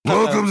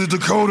to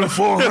Dakota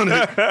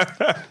 400.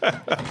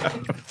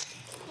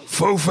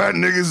 4 fat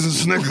niggas and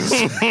Snickers.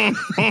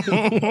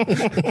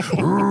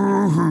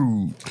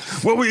 Ooh.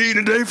 What we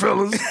eating today,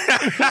 fellas?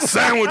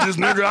 Sandwiches,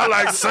 nigga. I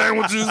like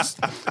sandwiches.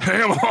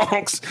 Ham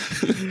hocks.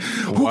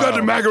 Who got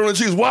the macaroni and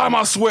cheese? Why am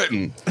I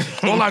sweating?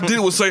 All I did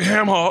was say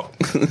ham hock.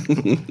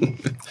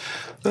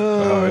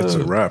 It's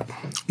a wrap.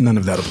 None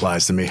of that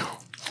applies to me.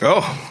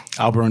 Oh.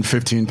 I'll burn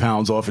 15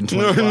 pounds off in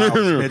 24 hours,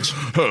 bitch.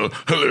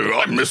 Hello,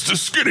 I'm Mr.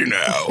 Skinny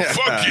now.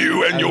 Fuck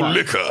you and your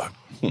liquor.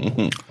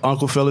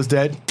 Uncle Phil is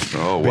dead.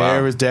 Oh, wow.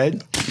 Bear is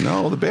dead.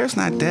 No, the bear's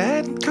not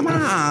dead. Come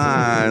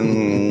on.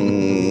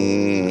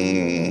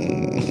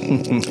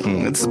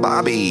 It's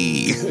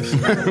Bobby.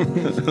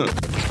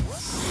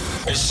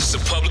 It's just a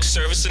public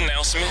service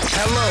announcement.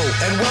 Hello,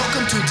 and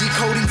welcome to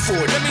Decoding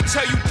 40. Let me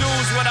tell you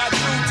dudes what I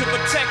do to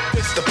protect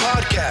this. The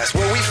podcast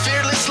where we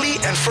fearlessly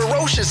and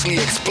ferociously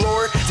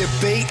explore,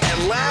 debate,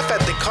 and laugh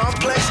at the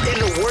complex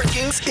inner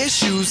workings,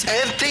 issues,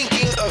 and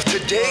thinking of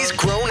today's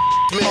grown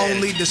men.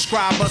 Only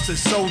describe us as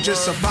soldiers,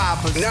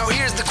 survivors. Now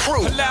here's the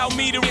crew. Allow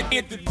me to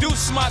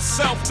introduce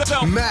myself.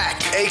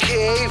 Mac,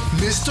 a.k.a.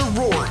 Mr.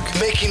 Rourke,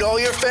 making all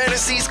your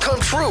fantasies come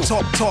true.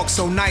 Talk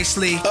so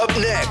nicely. Up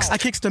next, I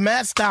kicks the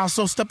mad style,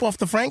 so step off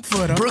the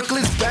Frankfurter.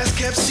 Brooklyn's best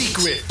kept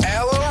secret,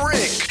 Alan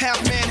Rick.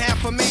 Half man,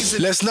 half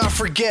amazing. Let's not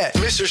forget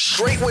Mr.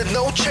 Straight with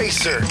No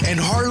Chaser and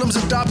Harlem's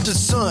adopted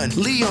son,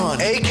 Leon,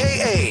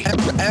 a.k.a.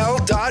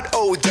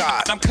 L.O.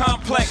 I'm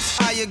complex.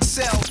 I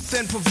excel,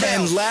 then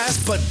prevail. And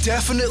last but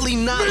definitely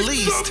not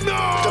least, the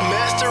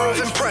master of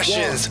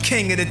impressions,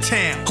 King of the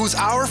town. who's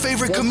our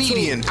favorite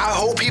comedian. I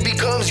hope he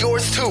becomes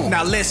yours too.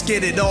 Now let's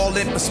get it all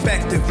in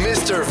perspective.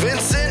 Mr.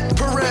 Vincent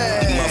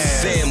Perez. My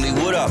family,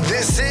 what up?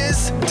 This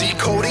is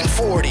Decoding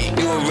 40.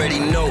 You already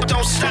know.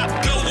 Don't stop.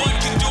 No one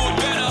can do it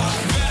better.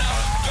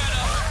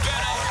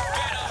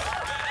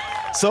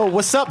 So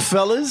what's up,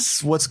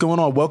 fellas? What's going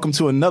on? Welcome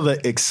to another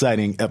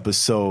exciting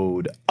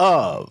episode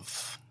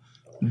of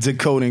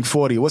Decoding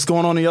 40. What's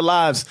going on in your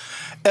lives?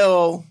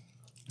 L.O.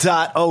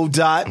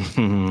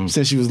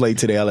 Since you was late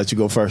today, I'll let you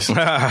go first.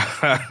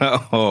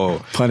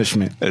 Oh,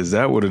 Punishment. is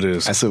that what it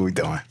is? That's what we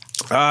doing.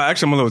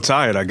 Actually, I'm a little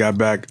tired. I got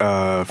back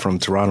from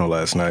Toronto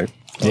last night.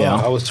 Yeah.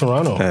 How was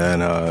Toronto?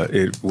 And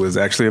it was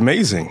actually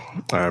amazing.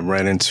 I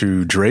ran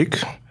into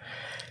Drake,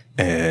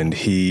 and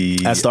he...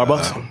 At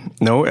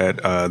Starbucks? No, at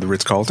the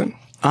Ritz-Carlton.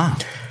 Ah.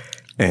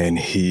 And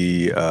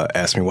he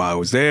asked me why I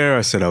was there.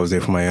 I said I was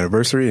there for my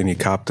anniversary, and he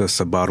copped us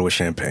a bottle of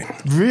champagne.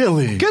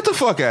 Really? Get the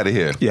fuck out of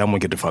here. Yeah, I'm going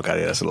to get the fuck out of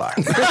here. That's a lie.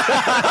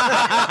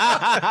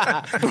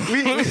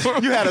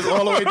 You had us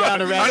all the way down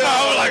the round.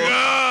 I was like,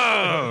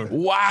 oh.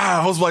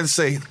 Wow. I was about to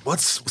say,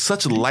 what's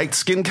such light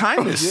skin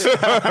kindness?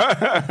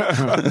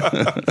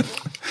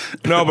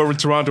 No, but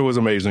Toronto was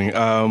amazing.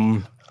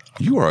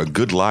 You are a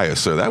good liar,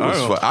 sir. That was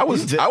fun. I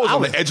was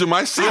on the edge of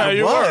my seat. Yeah,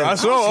 you were. I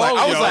saw all I of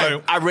was y'all.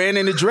 like, I ran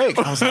into Drake.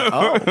 I was like,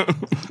 oh.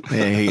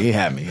 Yeah, he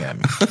had me.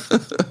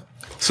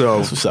 So,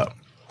 That's what's up.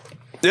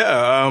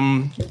 yeah,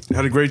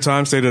 had a great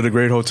time. Stayed at a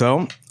great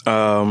hotel.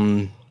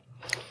 It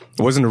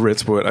wasn't the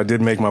Ritz, but I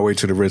did make my way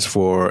to the Ritz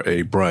for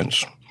a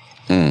brunch.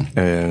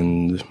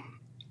 And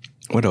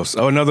what else?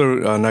 Oh,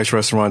 another nice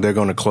restaurant. They're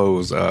going to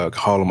close,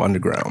 Harlem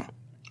Underground.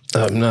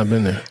 I've not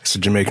been there. It's a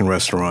Jamaican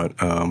restaurant.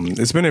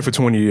 It's been there for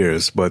 20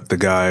 years, but the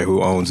guy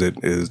who owns it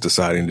is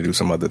deciding to do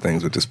some other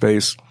things with the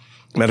space.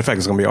 Matter of fact,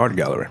 it's going to be an art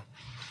gallery.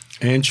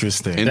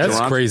 Interesting. That's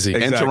crazy.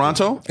 In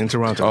Toronto? In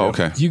Toronto. Oh, yeah.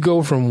 okay. You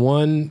go from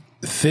one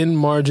thin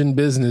margin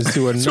business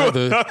to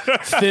another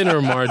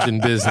thinner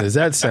margin business.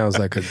 That sounds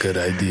like a good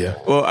idea.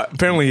 Well,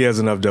 apparently he has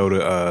enough dough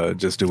to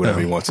just do whatever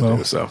he wants to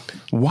do. So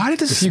Why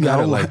did it you got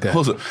smell it like that.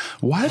 Hold on.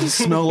 Why did it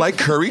smell like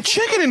curry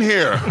chicken in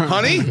here,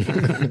 honey?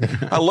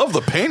 I love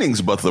the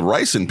paintings, but the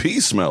rice and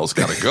peas smells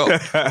gotta go.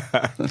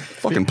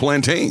 Fucking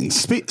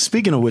plantains.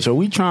 Speaking of which, are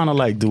we trying to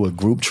like do a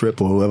group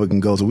trip or whoever can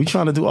go? So we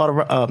trying to do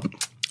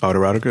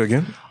Autoerotica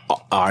again?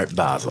 Art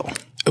Basel?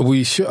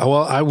 We should.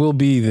 Well, I will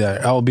be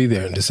there. I'll be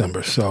there in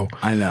December. So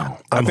I know.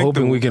 I'm think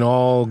hoping we can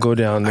all go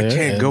down there. I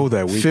can't go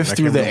that week. 5th I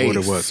through can't the remember 8th. what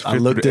it was. I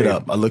looked it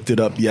up. I looked it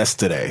up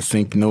yesterday,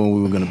 knowing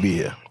we were going to be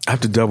here. I have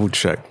to double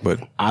check, but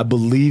I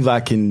believe I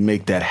can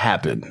make that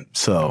happen.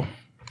 So,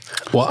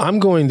 Well, I'm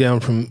going down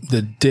from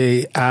the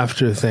day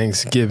after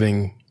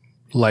Thanksgiving,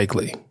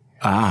 likely.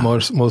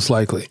 Most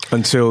likely.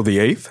 until the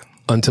 8th?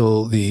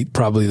 Until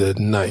probably the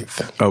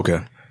 9th. Okay.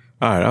 All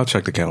right, I'll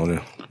check the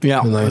calendar.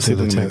 yeah, The let's see 9th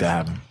if we to can the make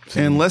that happen.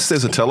 Unless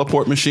there's a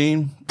teleport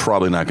machine,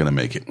 probably not going to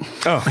make it.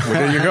 Oh, well,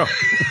 there you go.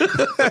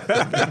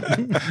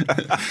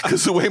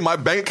 Because the way my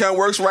bank account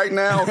works right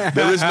now,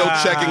 there is no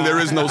checking, there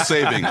is no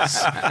savings.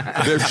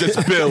 There's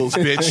just bills,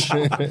 bitch.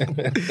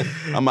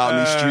 I'm out in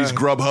these streets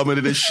grub-hubbing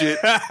to this shit.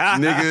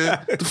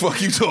 Nigga, what the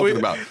fuck you talking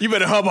about? You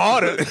better hub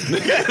harder.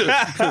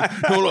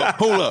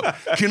 Hold up.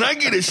 Can I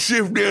get a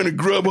shift down to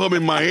Grubhub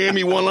in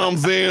Miami while I'm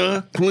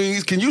there,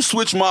 please? Can you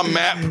switch my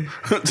map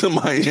to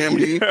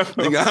Miami?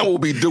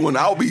 Nigga,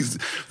 I'll be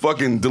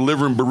fucking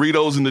delivering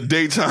burritos in the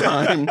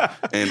daytime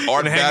and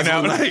Art Basel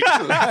at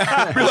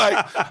night. Be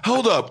like,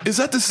 hold up, is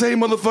that the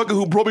same motherfucker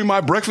who brought me my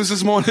breakfast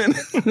this morning?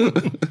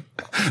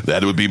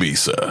 That would be me,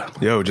 sir.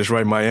 Yo, just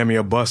write Miami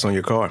a bus on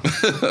your car.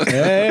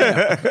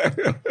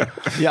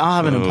 Yeah, I'll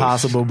have an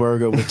Impossible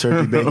Burger with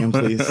turkey bacon,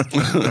 please.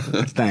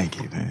 Thank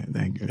you, man.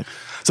 Thank you.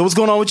 So what's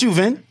going on with you,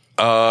 Vin?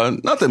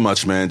 Nothing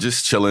much, man.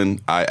 Just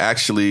chilling. I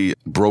actually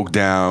broke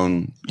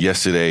down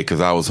yesterday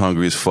because I was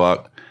hungry as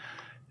fuck,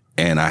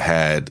 and I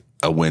had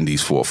a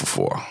Wendy's 4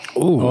 for $4.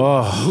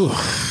 Ooh.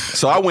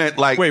 So I went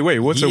like, Wait,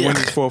 what's a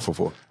Wendy's 4 for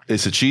 $4?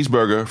 It's a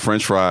cheeseburger,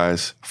 French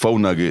fries, 4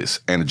 nuggets,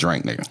 and a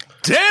drink, nigga.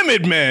 Damn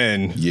it,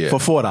 man. Yeah, For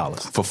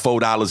 $4. for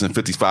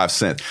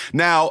 $4.55.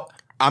 Now,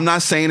 I'm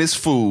not saying it's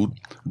food,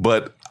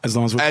 but As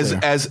long as we're clear.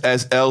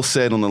 as Elle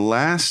said on the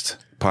last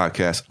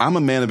podcast, I'm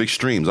a man of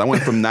extremes. I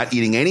went from not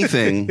eating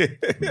anything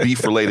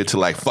beef related to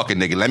like, fucking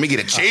nigga, let me get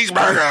a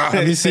cheeseburger.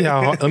 Let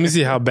me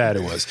see how bad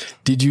it was.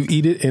 Did you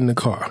eat it in the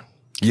car?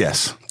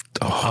 Yes.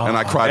 And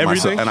I cried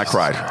Everything? myself. And I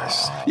cried.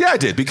 Yeah, I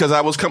did, because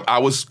I was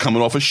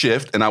coming off a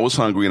shift and I was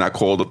hungry, and I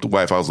called up the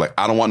wife. I was like,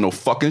 I don't want no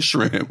fucking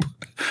shrimp.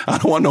 I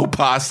don't want no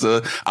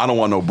pasta. I don't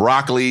want no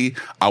broccoli.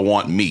 I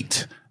want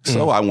meat.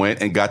 So I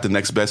went and got the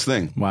next best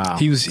thing. Wow.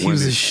 He was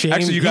ashamed.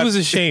 Actually, He was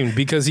ashamed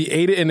because he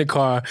ate it in the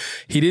car.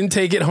 He didn't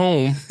take it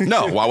home.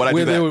 No, why would I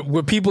do that?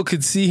 Where people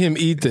could see him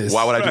eat this.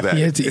 Why would I do that?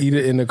 He had to eat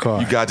it in the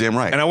car. You goddamn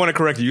right. And I want to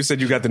correct you. You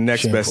said you got the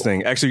next Shameful. best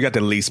thing. Actually, you got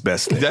the least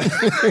best thing.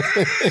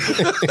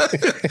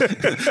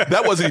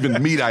 That wasn't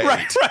even meat I ate.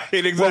 Right,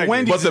 exactly. Well,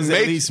 Wendy's But the is Ma-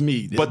 at least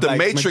meat. but the Like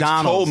Matrix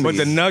McDonald's. told me. But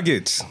the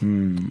nuggets.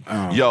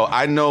 Yo,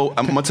 I know.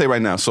 I'm gonna tell you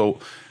right now. So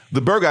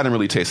the burger I didn't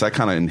really taste. I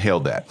kind of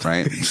inhaled that.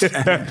 Right.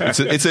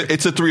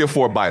 it's a 3 or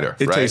 4 biter.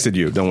 It right? tasted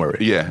you. Don't worry.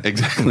 Yeah,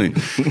 exactly.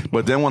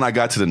 But then when I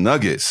got to the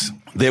nuggets,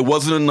 there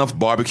wasn't enough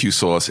barbecue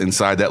sauce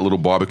inside that little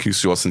barbecue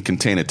sauce and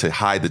container to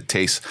hide the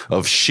taste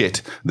of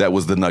shit that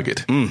was the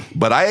nugget.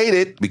 But I ate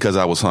it because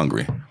I was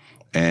hungry,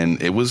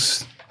 and it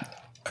was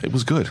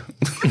good.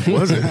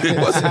 Was it? It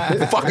was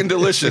fucking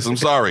delicious. I'm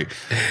sorry.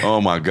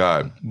 Oh my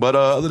God. But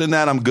other than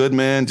that, I'm good,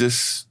 man.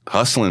 Just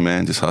hustling,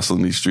 man. Just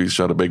hustling these streets,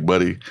 trying to make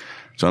money,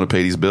 trying to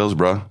pay these bills,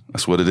 bro.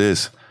 That's what it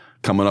is.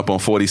 Coming up on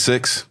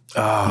 46.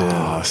 Oh,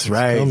 that's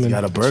right. You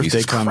got a birthday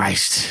Jesus coming.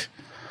 Christ.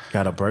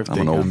 Got a birthday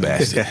I'm an old coming.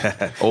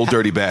 bastard. Old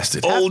dirty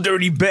bastard. Old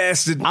dirty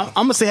bastard. I'm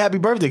going to say happy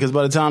birthday because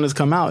by the time this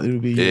come out, it'll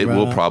be... It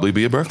will probably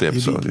be a birthday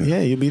episode. Yeah,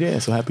 you'll be there.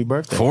 So happy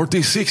birthday.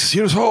 46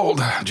 years old.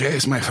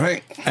 Jay's my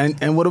friend.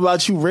 And what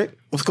about you, Rick?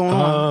 What's going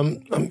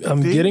on?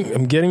 I'm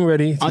getting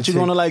ready. Aren't you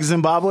going to like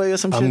Zimbabwe or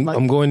some shit?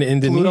 I'm going to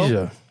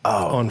Indonesia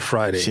Pluto? on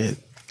Friday. Shit.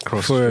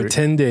 For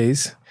 10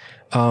 days,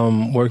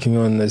 working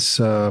on this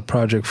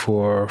project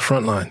for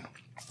Frontline.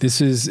 This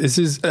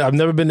is I've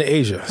never been to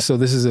Asia, so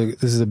this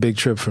is a big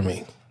trip for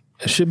me.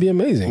 It should be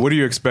amazing. What are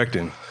you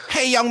expecting?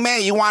 Hey, young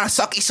man, you want a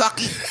sucky?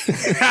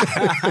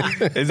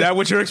 Is that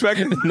what you're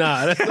expecting?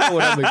 Nah, that's not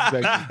what I'm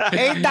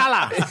expecting.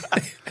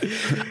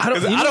 $8.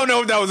 I don't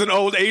know if that was an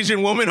old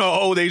Asian woman or an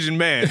old Asian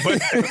man.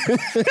 But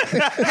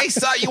Hey,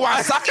 son, you want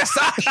a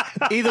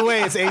sucky? Either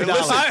way, it's $8.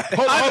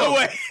 either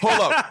way,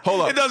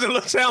 Hold up. it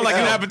doesn't sound like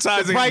an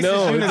appetizing. price-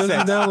 No, it Unisex.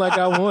 doesn't sound like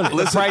I want it.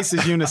 The price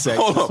is unisex.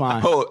 It's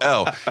fine.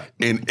 L.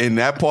 In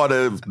that part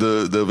of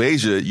the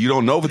Asia, you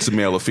don't know if it's a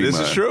male or female. This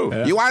is true.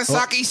 You want a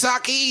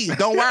sucky?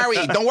 Don't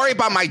worry. Don't worry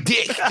about my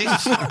dick.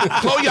 Just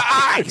close your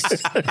eyes.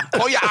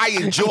 Close your eye.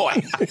 Enjoy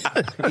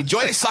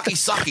the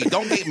sucky.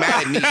 Don't get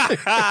mad at me.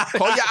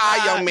 Close your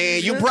eye, young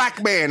man. You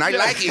black man. I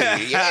like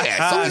it.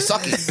 Yeah,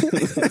 sucky.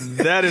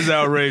 That is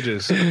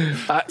outrageous.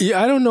 I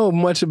don't know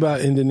much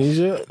about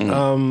Indonesia.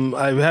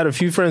 I've had a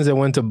few friends that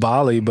went to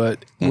Bali,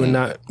 but we're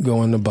not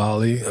going to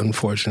Bali,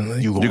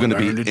 unfortunately. You're going to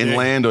be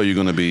inland, or you're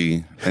going to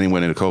be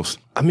anywhere near the coast?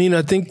 I mean,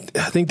 I think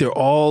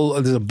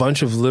there's a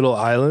bunch of little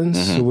islands,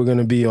 so we're going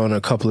to be on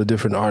a couple of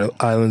different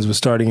islands. We're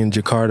starting in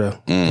Jakarta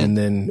and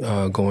then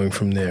going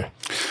from there.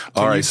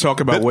 All right. You talk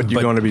about what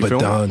you're going to be filming.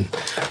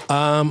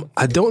 Done.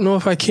 I don't know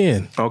if I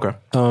can. Okay.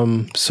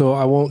 So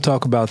I won't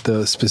talk about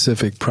the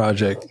specific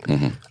project.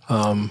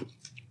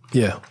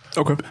 Yeah.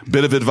 Okay.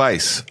 Bit of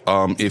advice.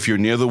 If you're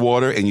near the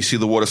water and you see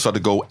the water start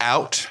to go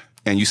out,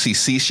 and you see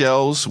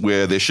seashells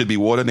where there should be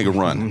water, nigga,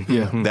 run.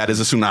 Yeah. That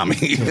is a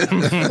tsunami.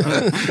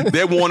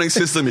 Their warning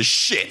system is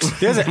shit.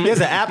 There's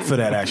an app for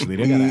that, actually.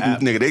 They got an app.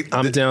 Nigga,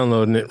 I'm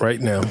downloading it right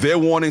now. their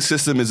warning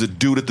system is a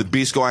dude at the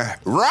beach going,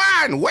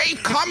 Run!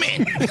 Wave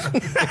coming!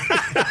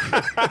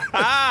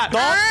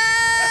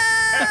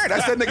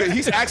 that's that nigga.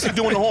 He's actually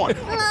doing the horn.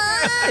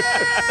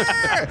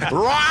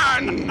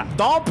 Run!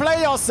 Don't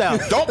play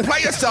yourself. Don't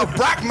play yourself,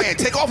 black man.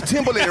 Take off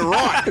Timberland and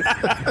run.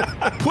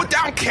 Put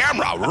down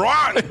camera.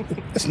 Run.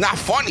 It's not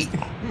funny.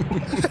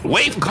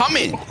 Wave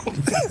coming.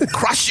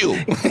 Crush you.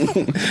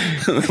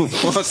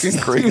 Fucking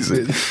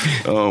crazy.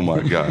 Oh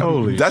my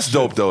God. That's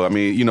dope though. I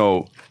mean,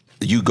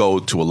 you go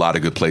to a lot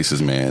of good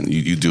places, man.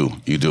 You do.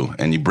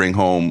 And you bring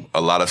home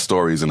a lot of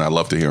stories, and I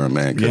love to hear them,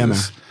 man. 'Cause Yeah, man.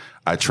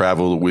 I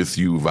travel with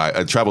you.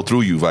 I travel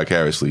through you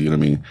vicariously. You know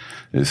what I mean?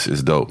 It's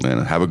dope, man.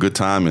 Have a good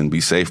time and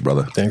be safe,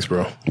 brother. Thanks,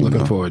 bro.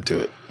 Looking forward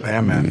to it.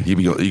 Yeah, man. You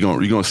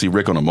gonna see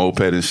Rick on a moped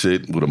and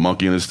shit with a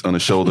monkey on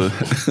his shoulder,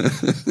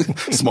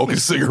 smoking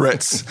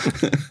cigarettes.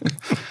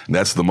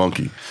 That's the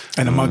monkey.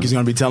 And the monkey's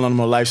going to be telling them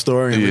a life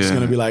story, and it's Yeah.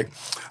 going to be like,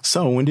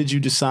 so when did you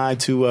decide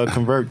to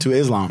convert to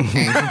Islam?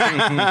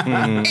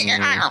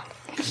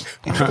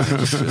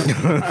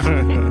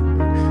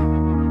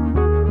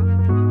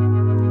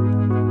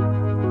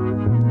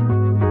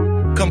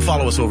 Come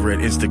follow us over at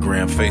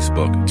Instagram,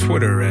 Facebook,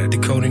 Twitter at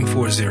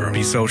Decoding40.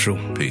 Be social.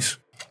 Peace.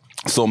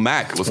 So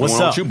Mac, what's What's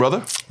going on up? with you,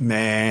 brother?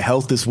 Man,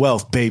 health is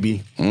wealth,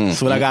 baby.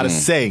 That's what I got to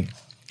say.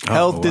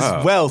 Health is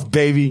wealth,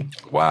 baby.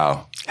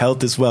 Wow.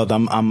 Health is wealth.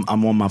 I'm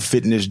on my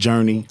fitness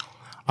journey.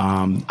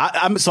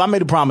 So I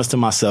made a promise to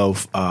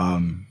myself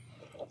in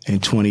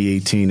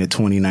 2018 and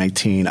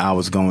 2019 I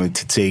was going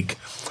to take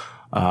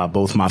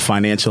both my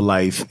financial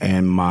life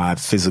and my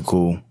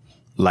physical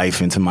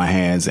life into my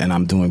hands, and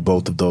I'm doing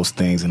both of those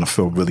things, and I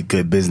feel really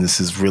good. Business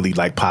is really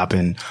like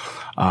popping.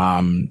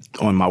 On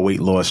my weight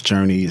loss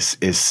journey,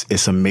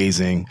 it's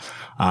amazing.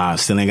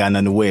 Still ain't got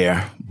nothing to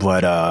wear,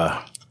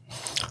 but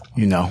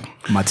you know,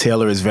 my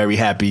tailor is very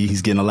happy.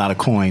 He's getting a lot of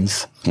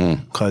coins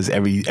because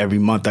every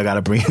month I got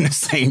to bring in the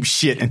same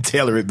shit and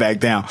tailor it back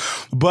down.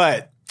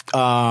 But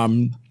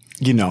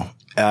you know,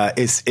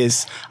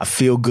 it's I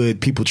feel good.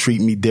 People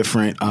treat me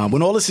different.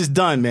 When all this is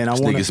done, man, I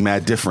want Niggas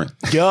mad different.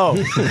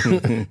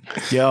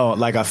 yo,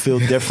 like I feel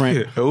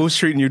different. Who's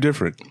treating you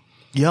different?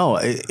 Yo,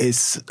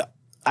 it's.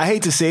 I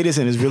hate to say this,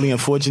 and it's really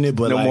unfortunate,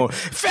 but No like, more.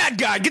 Fat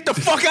guy, get the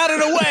fuck out of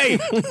the way.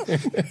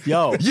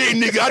 yo, Yeah,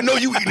 nigga, I know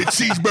you eat a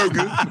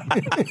cheeseburger.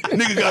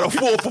 Nigga got a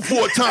 4 for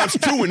 4 times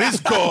 2 in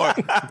his car.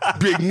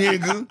 Big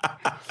nigga.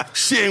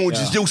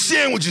 Sandwiches. Yo,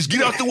 sandwiches.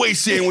 Get out the way,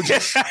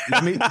 sandwiches.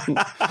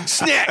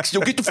 Snacks. Yo,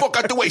 get the fuck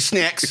out the way,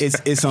 snacks.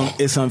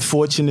 it's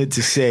unfortunate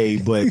to say,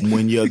 but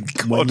when you're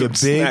big,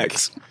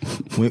 snacks.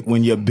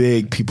 when you're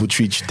big, people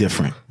treat you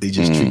different. They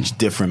just treat you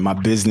different. My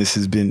business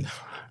has been,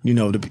 you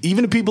know,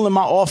 even the people in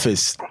my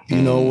office,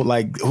 you know,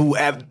 like who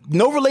have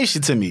no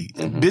relation to me,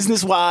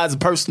 business wise,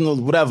 personal,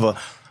 whatever,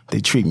 they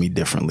treat me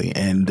differently.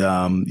 And,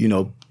 you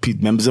know,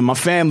 members of my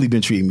family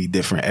been treating me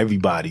different.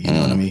 Everybody, you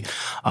know what I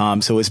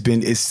mean? So it's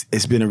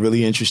been a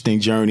really interesting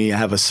journey. I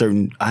have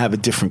a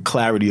different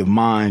clarity of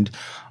mind.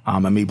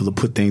 I'm able to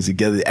put things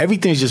together.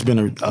 Everything's just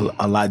been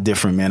a lot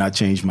different, man. I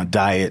changed my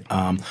diet.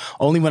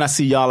 Only when I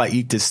see y'all, I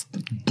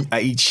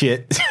eat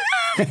shit.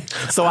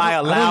 So I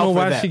allow I don't know for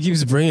why that. she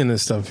keeps bringing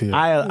this stuff here.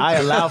 I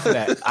allow for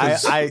that.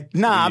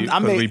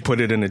 We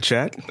put it in the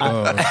chat.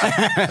 All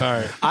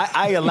right.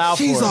 I allow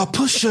for it.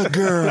 pusher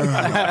girl.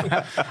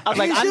 I was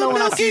like, I know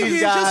when I see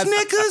these guys,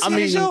 I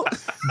mean,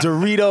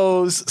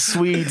 Doritos,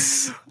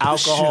 sweets,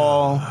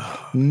 alcohol,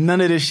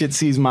 none of this shit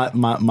sees my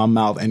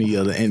mouth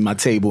in my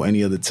table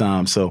any other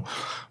time. So,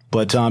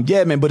 but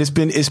yeah, man. But it's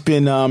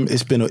been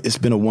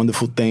a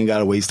wonderful thing.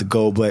 Got a ways to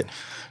go, but.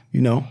 You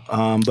know,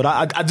 but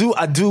I do.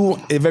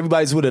 If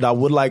everybody's with it, I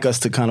would like us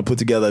to kind of put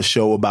together a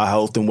show about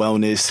health and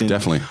wellness, and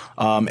Definitely.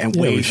 And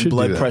we weight, should and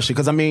blood do that. pressure.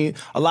 Because I mean,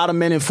 a lot of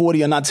men in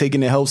 40 are not taking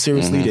their health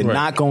seriously. They're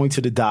not going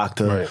to the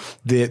doctor. Right.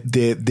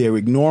 They're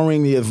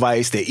ignoring the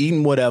advice. They're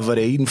eating whatever.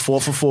 They're eating 4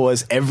 for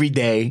 4s every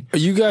day. Are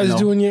you guys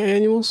doing your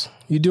annuals?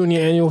 You doing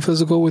your annual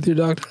physical with your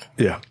doctor?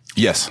 Yeah.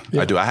 Yes,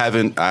 I do. I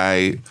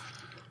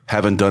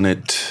haven't done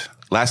it.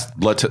 Last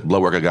blood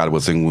work I got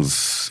was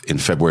in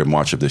February,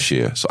 March of this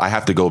year. So I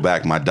have to go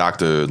back. My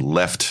doctor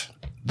left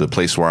the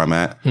place where I'm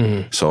at.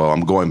 So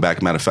I'm going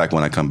back. Matter of fact,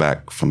 when I come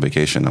back from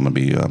vacation, I'm going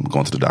to be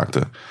going to the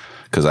doctor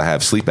because I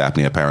have sleep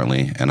apnea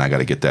apparently, and I got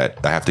to get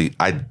that.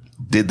 I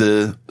did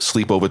the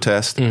sleepover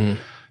test.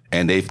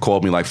 And they've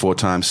called me like 4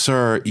 times,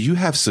 sir. You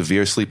have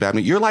severe sleep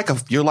apnea. You're like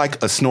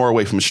a snore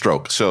away from a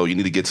stroke. So you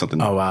need to get something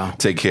to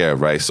take care of,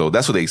 right? So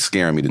that's what they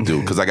scaring me to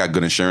do because I got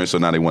good insurance. So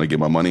now they want to get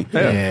my money.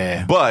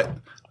 Yeah. But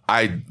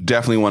I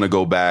definitely want to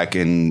go back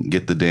and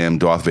get the damn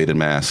Darth Vader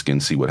mask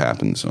and see what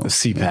happens. So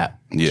CPAP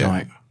Yeah.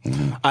 joint.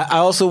 I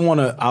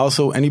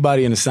also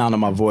anybody in the sound of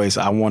my voice,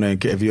 I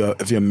want to, if you're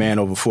a man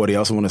over 40, I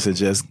also want to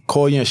suggest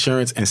call your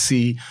insurance and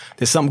see.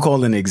 There's something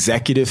called an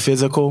executive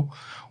physical,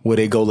 where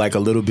they go like a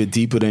little bit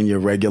deeper than your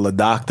regular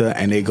doctor,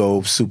 and they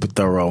go super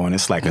thorough, and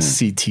it's like a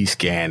CT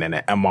scan and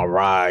an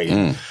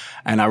MRI.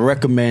 And I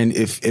recommend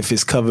if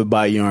it's covered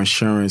by your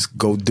insurance,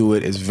 go do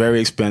it. It's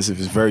very expensive.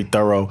 It's very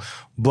thorough,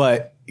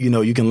 but you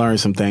know, you can learn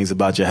some things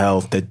about your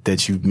health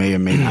that you may or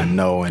may not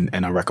know. And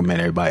I recommend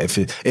everybody,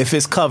 if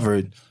it's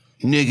covered.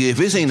 Nigga, if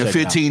this ain't a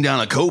 $15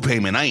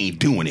 copayment, I ain't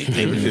doing it.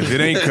 If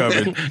it ain't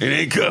covered, it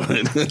ain't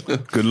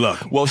covered. good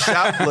luck. Well,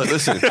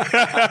 listen.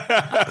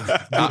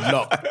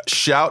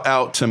 Shout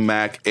out to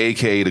Mac,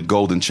 aka the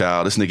Golden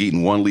Child. This nigga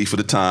eating 1 leaf at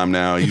a time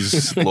now.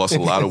 He's lost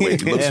a lot of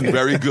weight. He looks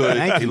very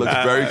good. He looks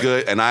very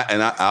good. And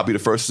I'll be the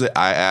first to say,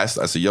 I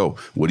said, yo,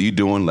 what are you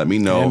doing? Let me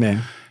know. Yeah,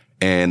 man.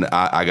 And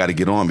I got to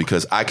get on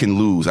because I can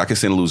stand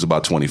to lose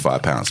about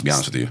 25 pounds, to be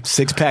honest with you.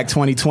 6-pack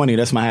 2020.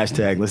 That's my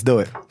hashtag. Let's do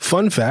it.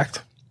 Fun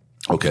fact.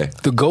 Okay.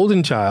 The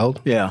golden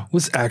child Yeah.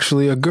 was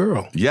actually a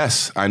girl.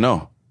 Yes, I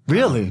know.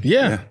 Really?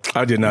 Yeah.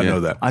 I did not know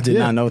that. I did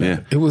not know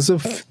that. Yeah. It was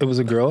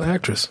a girl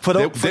actress. For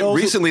They, those who-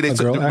 recently, a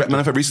girl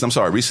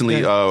actor.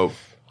 recently,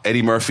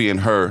 Eddie Murphy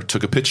and her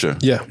took a picture.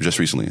 Yeah. Just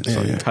recently.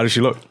 So, yeah. How does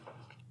she look?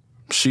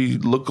 she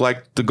looked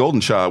like the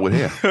golden child with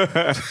hair.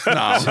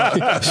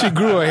 She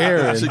grew her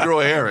hair in. She grew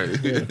her hair in.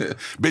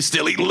 Bitch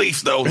still eating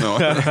leaves though. No.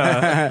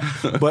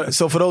 But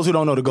so for those who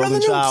don't know, The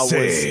Golden Child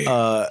was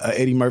an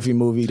Eddie Murphy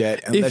movie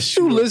that If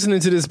you listening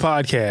to this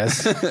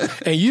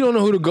podcast and you don't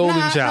know who the Golden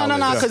Child is,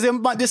 no,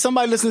 because there's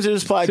somebody listening to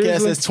this podcast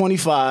Seriously? that's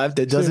 25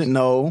 that doesn't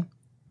know.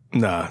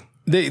 Nah.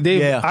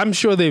 I'm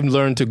sure they've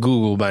learned to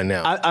Google by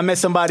now. I met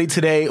somebody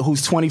today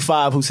who's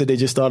 25 who said they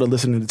just started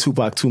listening to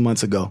Tupac 2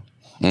 months ago.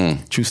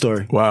 True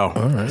story. Wow.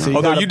 All right. So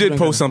Although gotta you did put in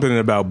post something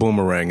about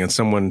Boomerang, and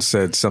someone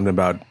said something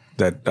about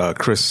that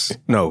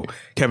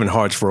Kevin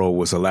Hartsford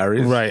was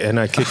hilarious. Right, and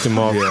I kicked him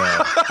off.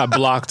 I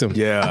blocked him.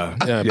 Yeah.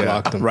 I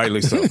blocked him.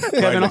 Rightly so.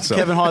 Kevin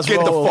Hart's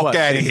Get the role, fuck what?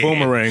 out of here.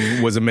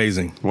 Boomerang was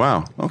amazing.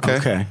 Wow. Okay.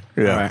 Okay.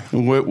 Yeah. All right.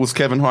 What was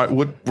Kevin Hart?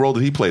 What role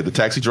did he play? The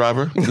taxi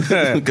driver?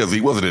 Because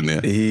he wasn't in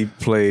there. He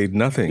played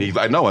nothing.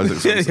 I know.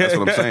 That's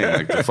what I'm saying.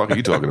 Like, the fuck are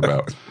you talking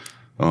about?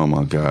 Oh my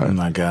Oh god.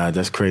 my God,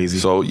 that's crazy.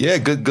 So yeah,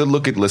 good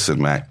looking.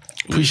 Listen, Mac.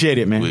 Appreciate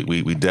it, man.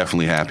 We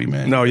definitely happy,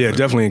 man. No, yeah,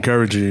 definitely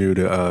encouraging you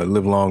to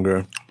live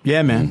longer,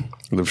 Yeah, man.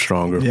 live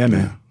stronger. Yeah,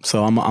 man.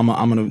 So I'm And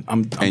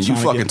you trying to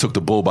fucking get- took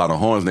the bull by the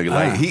horns, nigga.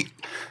 Like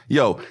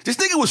this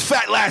nigga was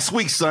fat last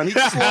week, son. He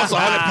just lost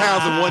 100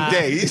 pounds in one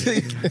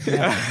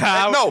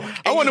day. No,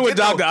 I wonder what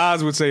Dr.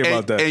 Oz would say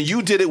about that. And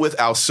you did it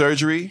without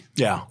surgery,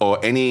 Yeah. or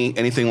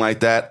anything like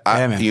that.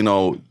 Yeah,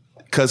 man.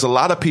 Because a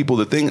lot of people,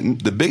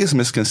 the biggest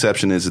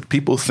misconception is that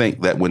people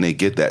think that when they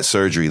get that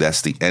surgery,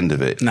 that's the end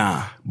of it.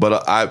 Nah.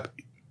 But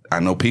I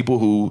know people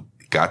who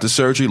got the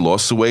surgery,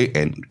 lost the weight,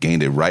 and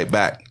gained it right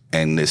back,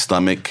 and their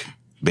stomach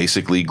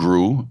basically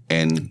grew,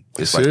 and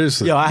it's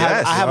Seriously? Yo, I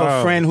Yes. have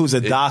a friend who's a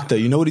doctor.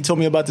 You know what he told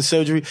me about the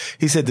surgery?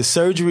 He said the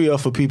surgery are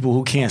for people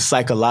who can't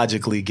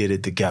psychologically get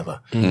it together.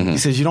 He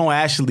says you don't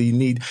actually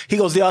need. He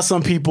goes, there are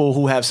some people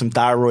who have some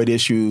thyroid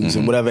issues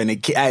and whatever,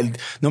 and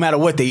no matter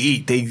what they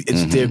eat, they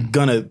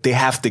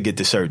have to get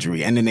the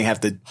surgery, and then they have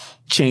to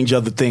change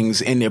other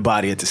things in their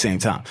body at the same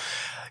time.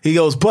 He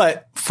goes,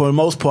 but for the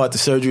most part, the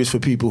surgery is for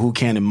people who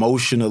can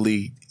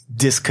emotionally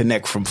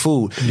disconnect from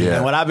food. Yeah.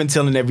 And what I've been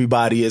telling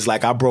everybody is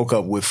like, I broke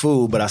up with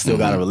food, but I still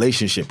got a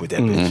relationship with that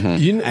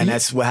bitch. And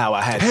that's how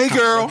I had to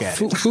kinda look at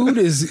it. Food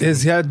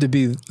has had to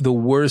be the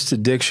worst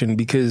addiction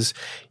because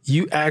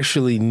you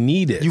actually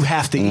need it. You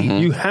have to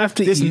eat. You have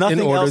to There's eat nothing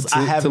in order else to,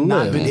 I have to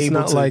not live. been It's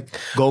able not to like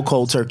go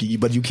cold turkey,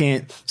 but you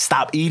can't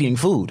stop eating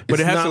food. it's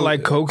not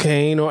like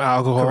cocaine or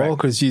alcohol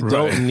because you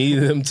don't need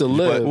them to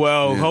live.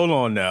 Well, hold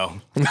on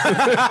now.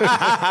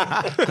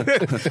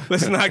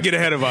 Let's not get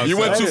ahead of ourselves. You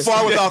went too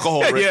far with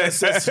alcohol, Rick.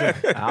 Yes.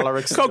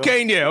 Alaric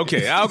Cocaine, yeah,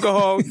 okay.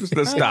 Alcohol,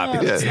 let's stop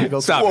it. Yeah.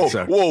 Stop Whoa, it,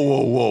 sir.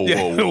 whoa.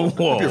 Yeah.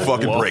 Whoa. Your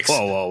fucking brakes.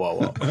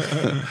 Whoa.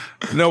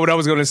 No, what I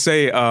was going to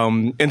say,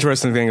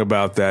 interesting thing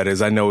about that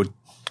is I know a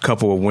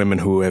couple of women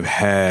who have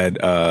had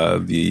I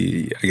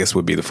guess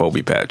would be the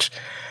phobia patch.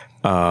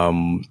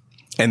 And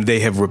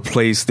they have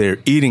replaced their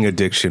eating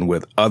addiction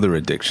with other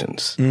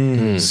addictions.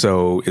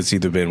 So it's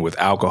either been with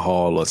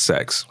alcohol or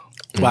sex.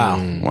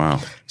 Wow.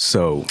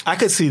 So I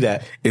could see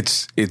that.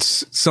 it's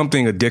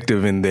something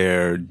addictive in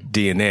their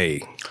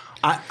DNA.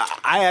 I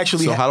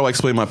actually So how do I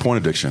explain my porn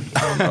addiction?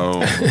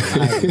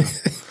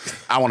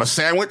 I want a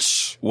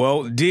sandwich.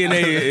 Well,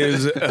 DNA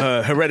is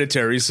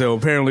hereditary, so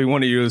apparently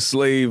one of your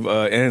slave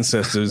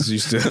ancestors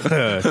used to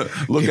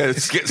Look at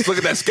it. Look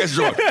at that sketch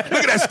drawing. Look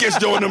at that sketch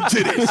drawing them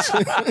titties.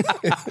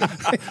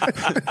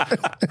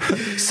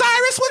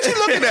 Cyrus, what you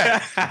looking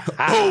at?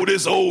 Oh,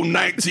 this old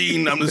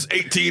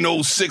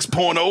 1806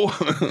 porno.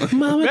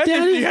 Mama, Imagine if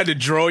daddy, you had to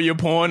draw your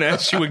porn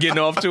as you were getting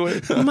off to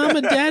it.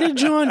 Mama, daddy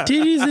drawing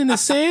titties in the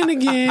sand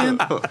again.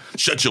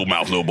 Shut your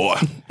mouth, little boy.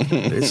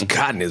 This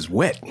cotton is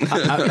wet.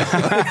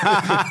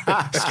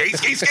 Skate.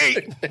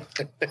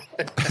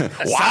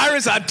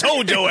 Cyrus, I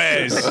told your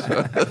ass.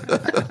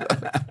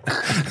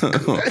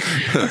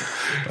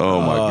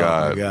 Oh my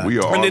God. We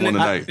are on one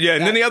tonight.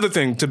 And then the other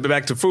thing,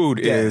 back to food,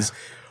 is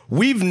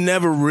we've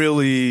never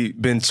really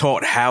been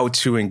taught how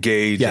to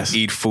engage and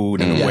eat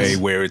food in a way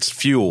where it's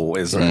fuel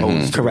as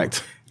opposed to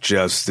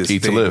just this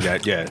Eat to thing live.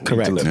 Eat to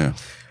Correct. live. Yeah.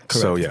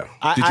 So yeah.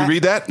 Did you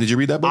read that? Did you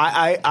read that book?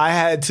 I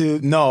had to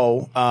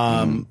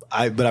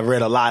but I've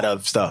read a lot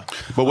of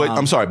stuff. But wait,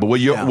 I'm sorry, but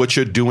what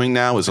you're doing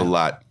now is a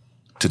lot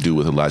to do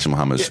with Elijah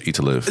Muhammad's Eat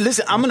to Live.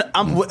 Listen,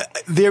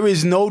 there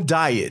is no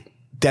diet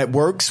that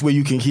works where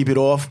you can keep it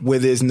off, where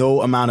there's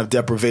no amount of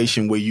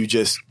deprivation, where you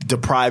just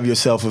deprive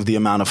yourself of the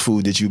amount of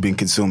food that you've been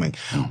consuming.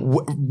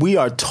 We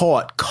are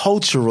taught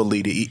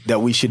culturally to eat,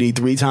 that we should eat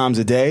 3 times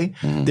a day.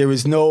 There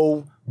is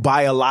no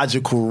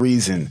biological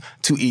reason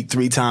to eat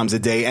 3 times a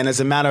day. And as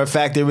a matter of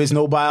fact, there is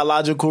no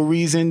biological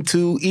reason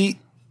to eat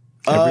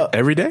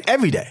every day?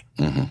 Every day.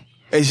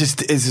 It's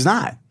just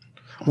not.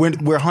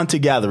 We're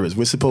hunter-gatherers.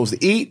 We're supposed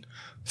to eat,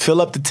 fill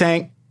up the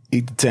tank,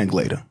 eat the tank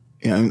later.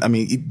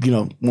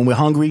 When we're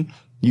hungry,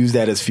 use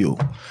that as fuel.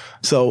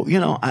 So,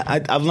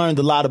 I've learned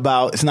a lot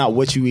about it's not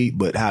what you eat,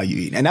 but how you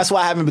eat. And that's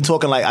why I haven't been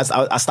talking I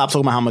stopped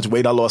talking about how much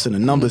weight I lost in the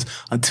numbers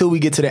until we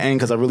get to the end,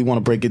 because I really want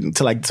to break it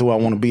until I get to where I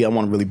want to be. I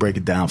want to really break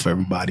it down for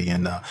everybody.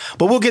 And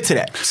but we'll get to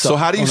that. So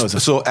how do you?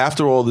 So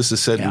after all this is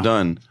said and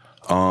done,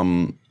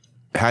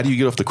 How do you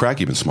get off the crack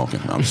you've been smoking?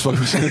 I'm just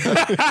fucking.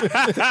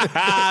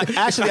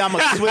 Actually, I'm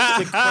a switch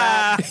to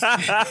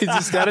crack. You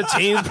just got to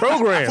change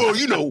program. Well,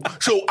 you know,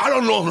 so I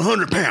done lost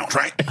 100 pounds,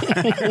 right?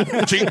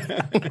 See,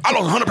 I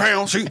lost 100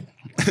 pounds. See,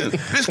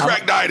 this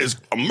crack diet is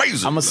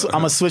amazing.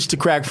 I'm a switch to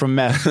crack from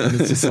meth.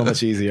 It's just so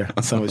much easier.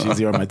 So much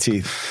easier on my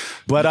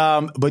teeth. But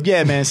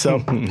yeah, man. So,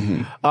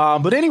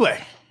 but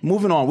anyway,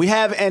 moving on. We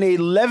have an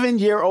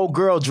 11-year-old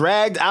girl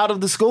dragged out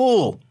of the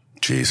school.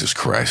 Jesus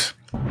Christ.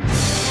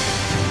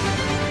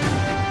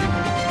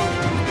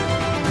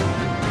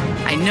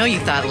 I know you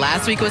thought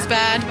last week was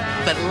bad,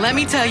 but let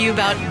me tell you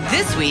about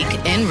this week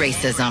in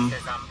racism.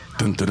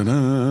 Dun, dun, dun,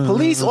 dun.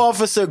 Police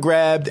officer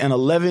grabbed an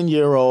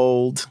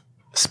 11-year-old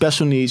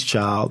special needs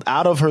child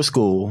out of her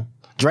school,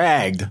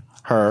 dragged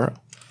her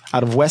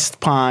out of West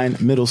Pine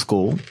Middle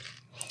School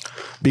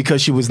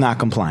because she was not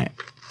compliant.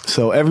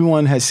 So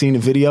everyone has seen the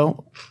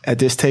video at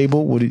this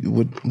table. What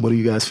do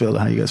you guys feel?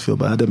 How you guys feel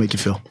about it? How did that make you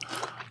feel?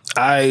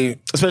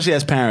 Especially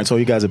as parents, or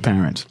you guys are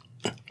parents.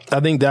 I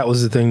think that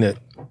was the thing that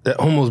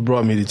almost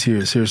brought me to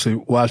tears, seriously,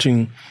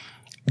 watching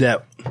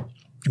that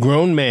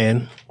grown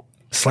man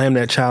slam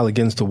that child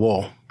against the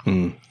wall.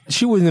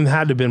 She wouldn't have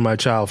had to have been my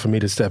child for me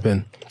to step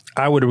in.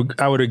 I would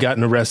have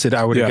gotten arrested.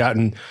 I would have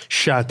gotten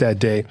shot that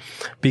day.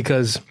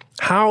 Because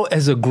how,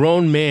 as a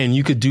grown man,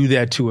 you could do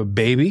that to a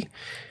baby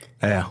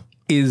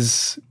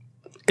is...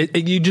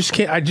 you just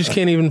can't. I just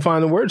can't even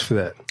find the words for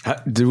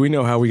that. Do we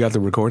know how we got the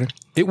recording?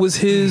 It was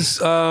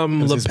his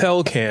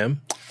lapel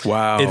cam.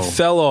 Wow! It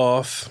fell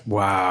off.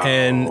 Wow!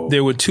 And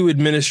there were two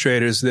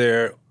administrators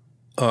there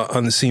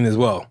on the scene as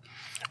well.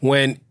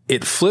 When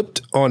it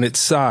flipped on its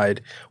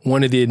side,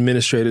 one of the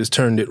administrators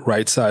turned it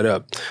right side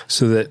up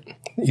so that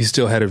you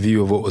still had a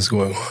view of what was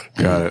going on.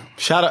 Got it.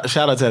 Shout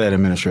out to that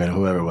administrator,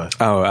 whoever it was.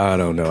 Oh, I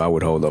don't know. I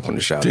would hold up on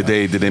the shout. Did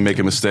they make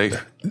a mistake?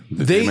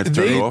 They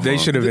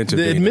should have intervened.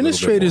 The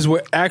administrators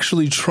were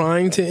actually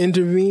trying to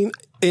intervene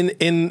in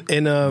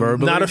a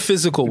verbally? not a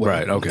physical way,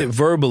 right? Okay,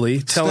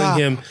 verbally telling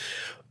him,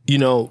 you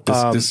know,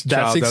 this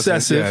that's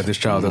excessive. Yeah, this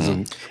child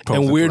doesn't.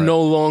 And we're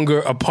no longer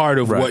a part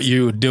of Right. what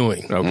you're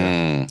doing.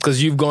 Okay,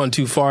 because you've gone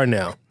too far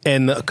now,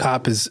 and the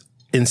cop is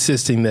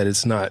insisting that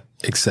it's not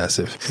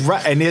excessive.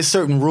 Right, and there's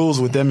certain rules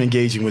with them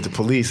engaging with the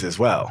police as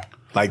well.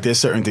 Like there's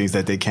certain things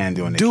that they can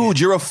do and they Dude, can't.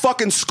 you're a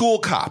fucking school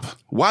cop.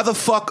 Why the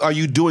fuck are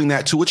you doing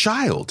that to a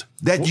child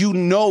that you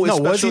know is No,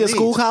 special was he a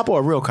school needs? cop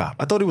or a real cop?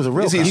 I thought he was a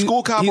real Is he cop. a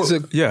school cop?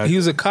 He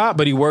was a cop,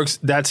 but he works.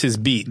 That's his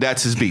beat.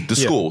 That's his beat. The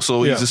Yeah. school.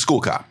 So he's Yeah. a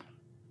school cop.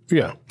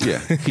 Yeah. Yeah.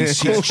 He's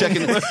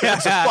checking. He's a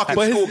fucking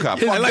But his- school cop.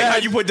 his I Fuck like that. how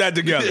you put that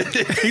together.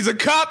 He's a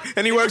cop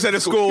and he works at a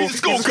school. He's a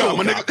school cop,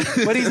 my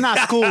nigga. But he's not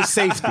school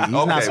safety. He's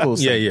not Okay. school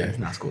safety. Yeah. He's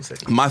not school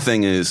safety. My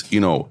thing is, you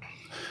know,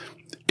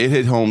 it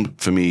hit home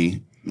for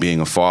me being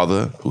a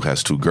father who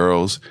has two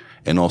girls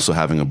and also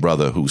having a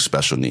brother who's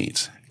special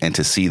needs. And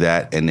to see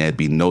that and there'd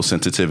be no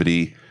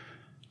sensitivity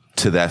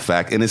to that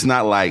fact. And it's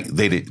not like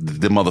the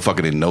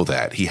motherfucker didn't know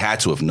that. He had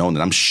to have known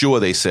that. I'm sure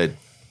they said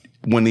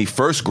when he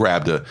first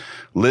grabbed her,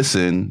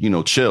 listen, you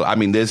know, chill. I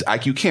mean,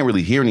 you can't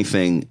really hear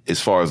anything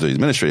as far as the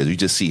administrators. You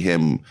just see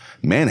him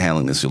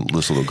manhandling this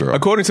little girl.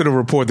 According to the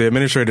report, the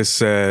administrator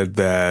said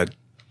that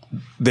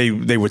they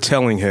were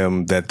telling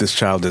him that this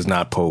child does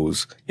not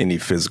pose any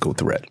physical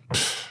threat.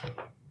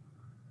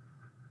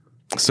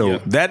 So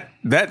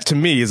that to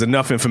me is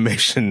enough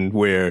information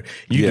where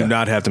you do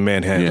not have to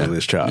manhandle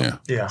this child.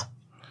 Yeah.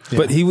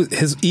 But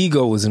his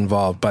ego was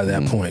involved by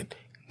that point.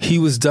 He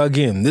was dug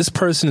in. This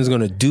person is going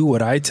to do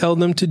what I tell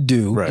them to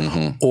do,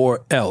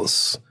 or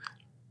else.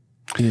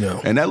 You know,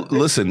 and that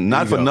listen,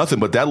 not for nothing,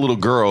 but that little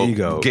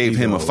girl gave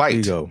him a fight.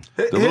 Ego.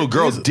 The little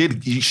girl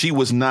did. She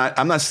was not.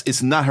 I'm not.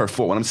 It's not her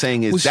fault. What I'm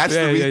saying is that's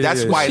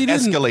why it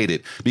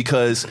escalated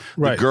because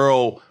the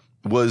girl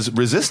was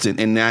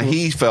resistant, and now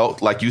he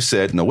felt like you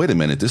said, no, wait a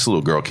minute, this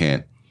little girl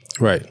can't,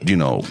 you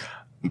know,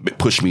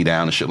 push me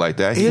down and shit like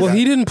that. Well,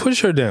 he didn't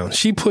push her down.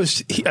 He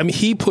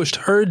pushed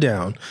her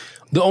down.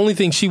 The only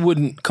thing she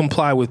wouldn't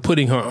comply with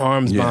putting her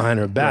arms behind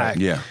her back.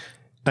 Right. Yeah.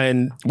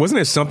 And wasn't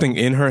there something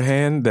in her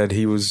hand that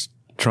he was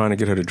trying to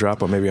get her to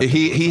drop, or maybe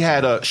she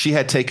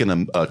had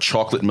taken a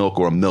chocolate milk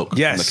or a milk from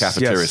the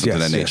cafeteria, something of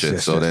that nature.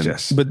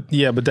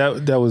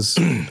 But that was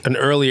an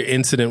earlier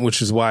incident,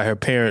 which is why her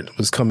parent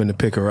was coming to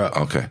pick her up.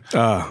 Okay.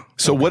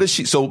 So what is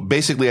she? So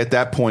basically, at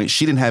that point,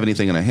 she didn't have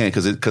anything in her hand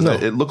because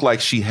it looked like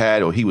she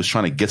had, or he was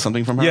trying to get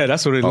something from her. Yeah,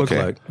 that's what it looked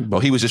like. Well,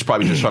 he was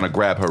probably just trying to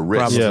grab her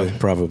wrist.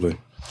 Probably.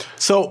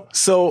 So,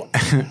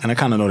 and I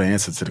kind of know the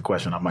answer to the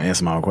question. I might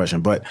answer my own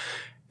question, but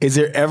is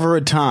there ever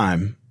a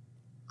time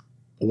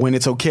when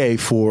it's okay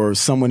for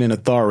someone in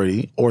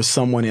authority or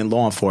someone in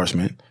law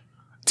enforcement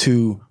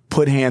to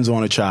put hands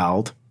on a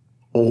child,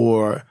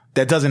 or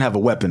that doesn't have a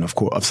weapon, of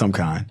course, of some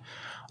kind,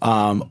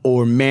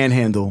 or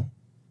manhandle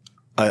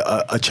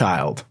a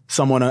child?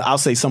 I'll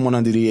say someone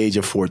under the age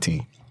of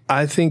 14.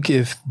 I think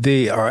if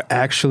they are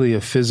actually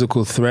a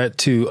physical threat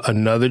to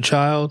another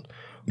child,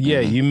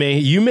 you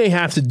may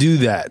have to do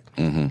that.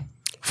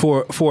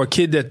 For a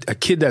kid that's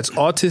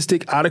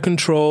autistic, out of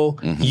control,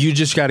 you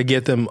just got to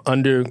get them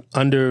under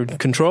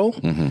control.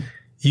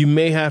 you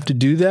may have to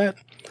do that,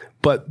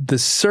 but the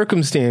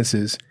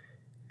circumstances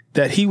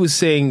that he was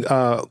saying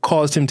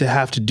caused him to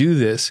have to do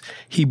this,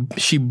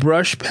 she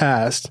brushed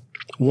past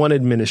one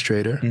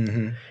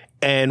administrator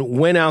and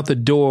went out the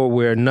door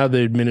where another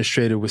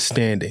administrator was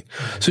standing.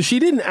 So she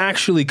didn't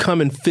actually come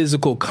in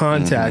physical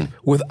contact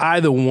with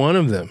either one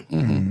of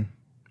them.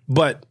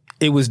 But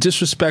it was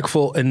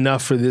disrespectful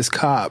enough for this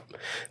cop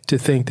to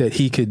think that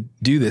he could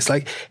do this.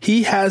 Like,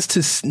 he has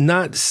to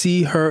not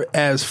see her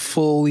as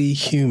fully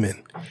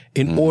human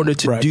in order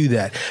to do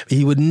that.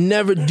 He would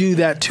never do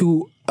that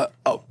to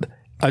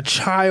a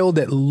child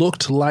that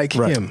looked like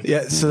him.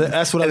 Yeah, so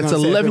that's what I was going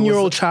to say. It's an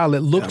 11-year-old child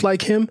that looked Yeah.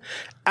 like him.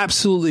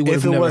 Absolutely would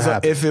have never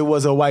happened. If it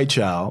was a white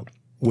child,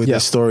 would the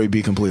story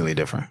be completely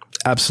different?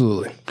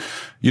 Absolutely.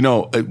 You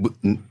know,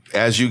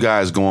 as you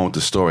guys go on with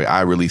the story,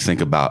 I really think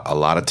about a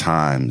lot of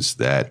times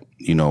that,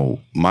 you know,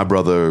 my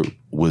brother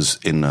was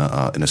in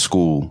a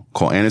school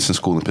called Anderson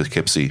School in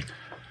Poughkeepsie.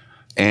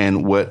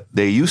 And what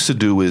they used to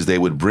do is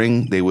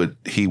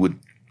he would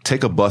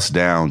take a bus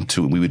down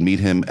we would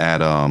meet him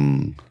at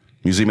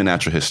Museum of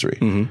Natural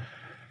History.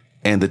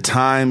 And the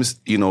times,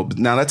 you know,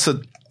 now that's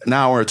an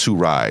hour or two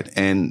ride.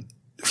 And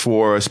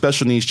for a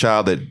special needs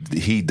child that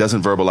he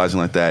doesn't verbalize it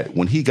like that,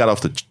 when he got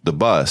off the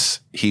bus,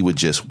 he would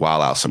just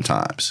wild out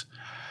sometimes.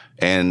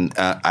 And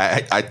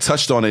I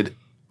touched on it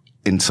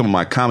in some of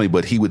my comedy,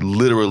 but he would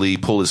literally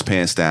pull his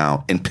pants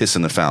down and piss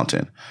in the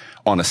fountain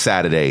on a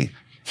Saturday.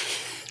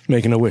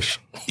 Making a wish.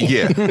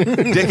 Yeah.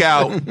 Dick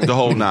out, the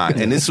whole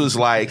nine. And this was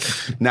like,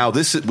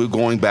 we're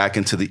going back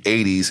into the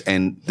 80s,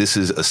 and this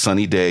is a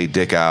sunny day,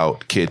 dick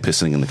out, kid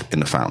pissing in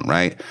the fountain,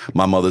 right?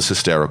 My mother's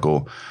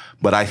hysterical.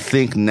 But I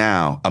think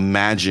now,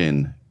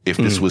 imagine if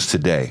this was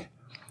today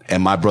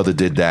and my brother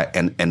did that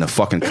and the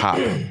fucking cop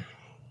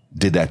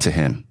did that to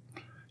him.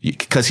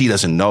 Because he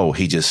doesn't know,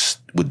 he just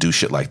would do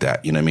shit like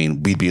that. You know what I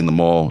mean? We'd be in the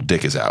mall,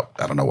 dick is out.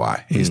 I don't know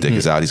why. His dick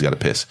is out, he's got to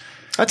piss.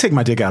 I take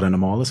my dick out in the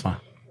mall, that's fine.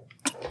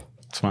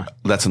 It's fine.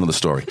 That's another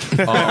story. You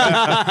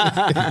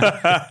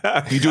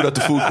do it at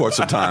the food court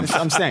sometimes.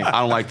 I'm saying.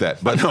 I don't like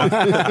that. But no.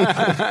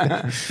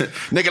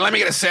 Nigga, let me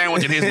get a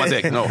sandwich and here's my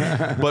dick. No.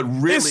 But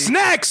really. It's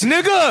snacks,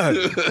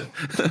 nigga!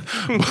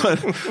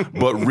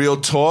 but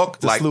real talk.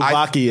 The like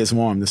Slovakia is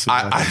warm.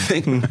 I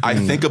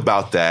think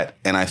about that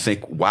and I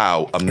think,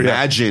 wow,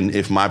 imagine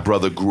if my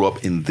brother grew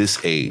up in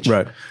this age.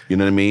 Right. You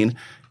know what I mean?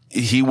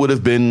 He would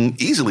have been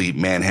easily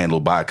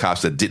manhandled by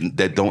cops that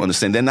don't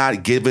understand. They're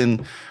not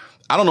given,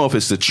 I don't know if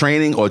it's the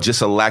training or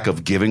just a lack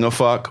of giving a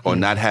fuck or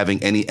not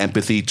having any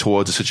empathy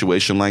towards a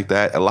situation like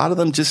that. A lot of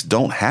them just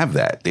don't have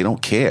that. They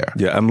don't care.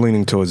 Yeah, I'm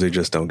leaning towards they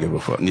just don't give a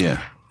fuck.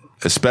 Yeah.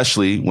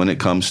 Especially when it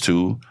comes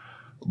to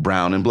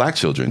brown and black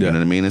children. You know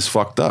what I mean? It's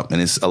fucked up.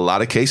 And it's a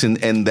lot of cases.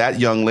 And that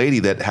young lady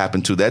that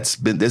happened to, there's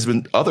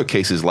been other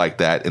cases like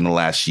that in the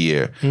last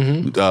year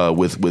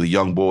with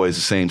young boys,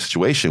 the same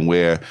situation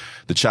where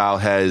the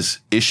child has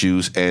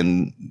issues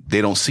and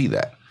they don't see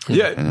that.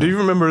 Yeah. You know? Do you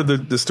remember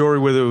the story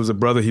where there was a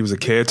brother, he was a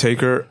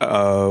caretaker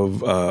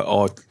of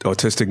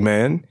autistic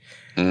man?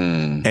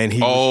 And he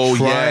was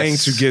trying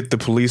to get the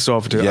police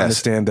officer to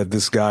understand that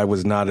this guy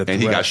was not a threat.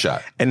 And he got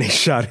shot. And they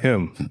shot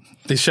him.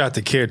 They shot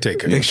the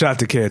caretaker.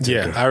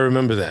 Yeah, I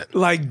remember that.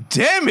 Like,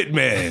 damn it,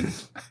 man.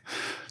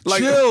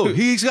 Like, chill.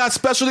 He's got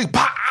specialty.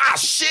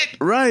 Shit.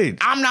 Right.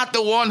 I'm not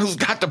the one who's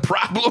got the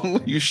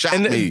problem. You shot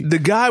me. The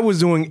guy was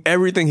doing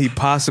everything he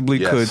possibly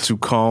could to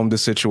calm the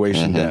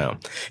situation down.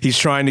 He's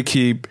trying to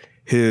keep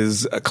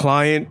his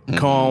client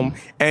calm,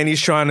 and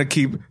he's trying to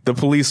keep the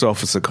police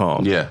officer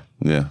calm. Yeah.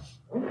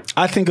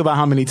 I think about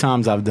how many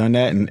times I've done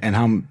that and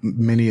how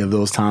many of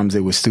those times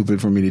it was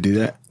stupid for me to do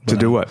that. To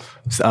do what?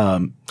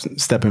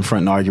 Step in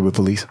front and argue with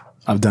police.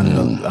 I've done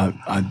it.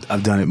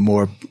 I've done it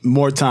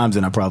more times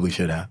than I probably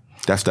should have.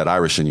 That's that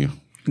Irish in you.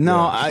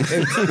 No, it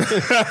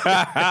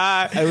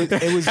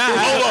was.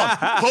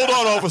 Hold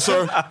on,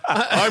 officer.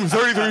 I'm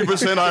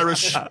 33%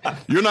 Irish.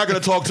 You're not going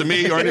to talk to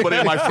me or anybody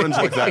of my friends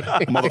like that,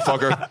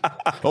 motherfucker.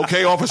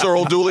 Okay, Officer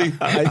O'Dooley.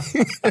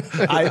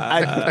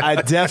 I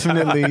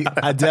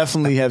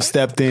definitely have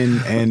stepped in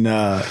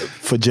and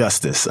for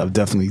justice. I've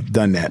definitely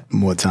done that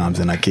more times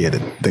than I care to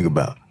think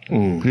about.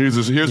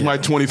 Here's my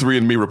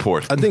 23andMe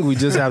report. I think we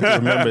just have to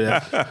remember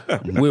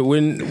that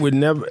we're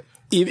never.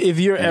 If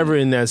you're ever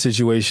in that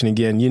situation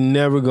again, you're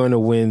never going to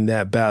win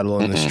that battle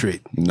on the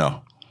street.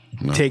 No.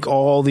 Take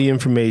all the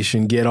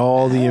information, get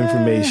all the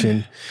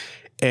information,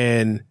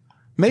 and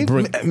maybe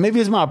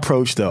it's my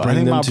approach though. I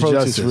think my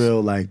approach is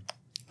real. Like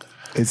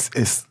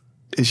it's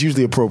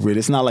usually appropriate.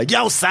 It's not like,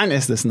 yo, sign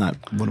this. That's not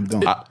what I'm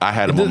doing. I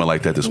had a moment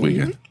like that this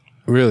weekend.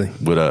 Really?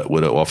 With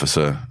an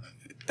officer,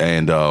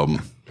 and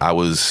I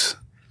was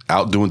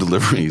out doing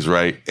deliveries,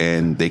 right?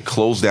 And they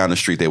closed down the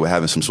street. They were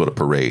having some sort of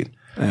parade.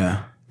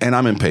 Yeah. And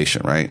I'm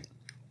impatient, right?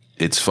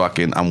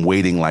 I'm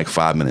waiting like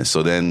 5 minutes.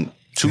 So then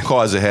 2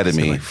 cars ahead of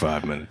me. Like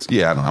 5 minutes.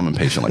 Yeah, I know, I'm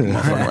impatient like a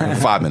motherfucker, right?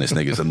 5 minutes,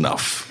 nigga, is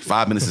enough.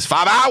 5 minutes is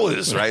 5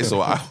 hours, right?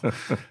 So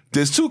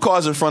there's 2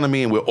 cars in front of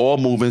me and we're all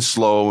moving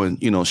slow and,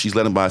 she's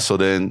letting by. So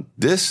then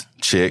this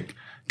chick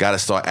got to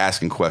start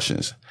asking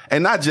questions.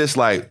 And not just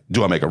like,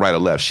 do I make a right or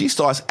left? She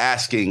starts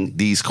asking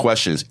these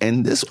questions.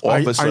 And this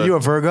officer... Are you a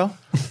Virgo?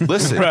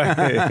 Listen,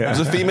 there's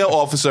a female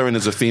officer and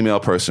there's a female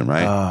person,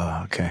 right?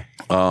 Oh, okay.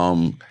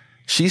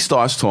 She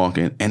starts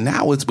talking, and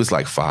now it was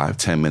like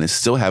 5-10 minutes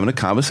still having a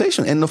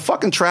conversation, and the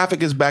fucking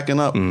traffic is backing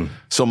up.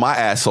 So my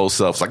asshole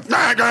self's like,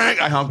 dang, dang,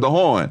 I honked the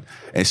horn.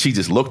 And she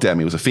just looked at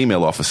me. It was a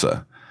female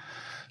officer.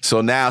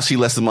 So now she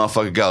lets the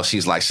motherfucker go.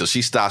 She's like, so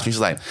she stops me.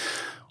 She's like,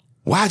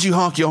 why'd you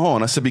honk your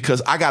horn? I said,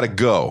 because I gotta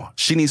go.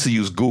 She needs to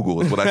use Google,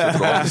 is what I said to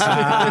the officer.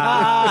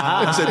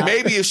 I said,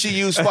 maybe if she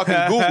used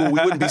fucking Google, we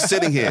wouldn't be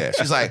sitting here.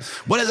 She's like,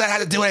 what does that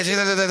have to do with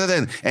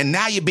it? And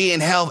now you're being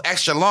held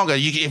extra longer.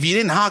 If you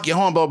didn't honk your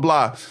horn, blah,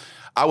 blah.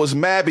 I was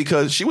mad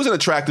because she was an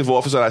attractive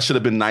officer. I should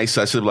have been nice.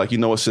 I should have been like, you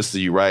know what, sister,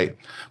 you're right.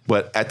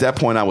 But at that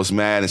point, I was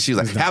mad. And she was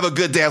like, have a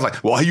good day. I was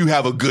like, well, you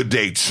have a good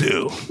day,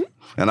 too.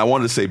 And I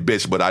wanted to say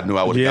bitch, but I knew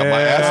I would have got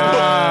my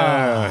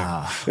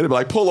ass whooped. It'd be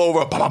like, pull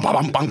over, bang,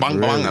 bang, bang, bang,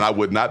 bang, and I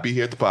would not be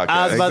here at the podcast.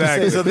 I was about to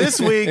say, so this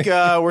week,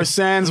 we're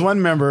sans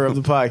one member of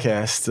the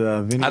podcast.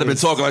 I'd have been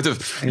talking like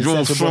this. You know what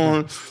I'm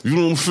saying? You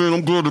know what I'm saying?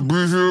 I'm glad to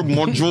be here.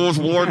 My jaw's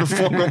wired the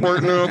fuck up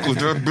right now because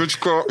that bitch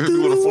car hit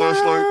me with a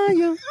flashlight.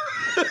 You know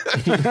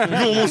what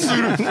I'm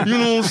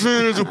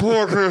saying? It's a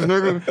podcast,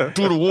 nigga.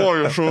 Through the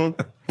wire, son.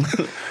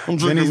 I'm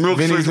drinking milkshake.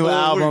 Vinny's new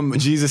album,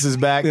 Jesus is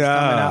Back, is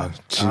coming out.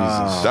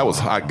 Jesus. That was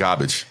hot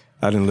garbage.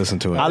 I didn't listen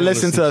to it. I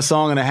listened to a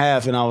song and a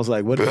half, and I was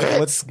like,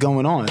 what's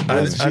going on?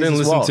 I didn't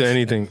listen to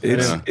anything.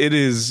 It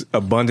is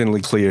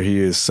abundantly clear he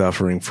is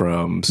suffering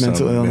from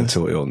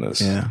mental illness.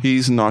 Yeah.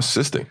 He's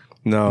narcissistic.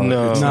 No,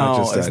 it's not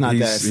just that. It's not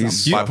that.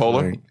 He's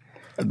bipolar.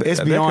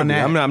 It's beyond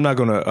that. I'm not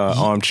going to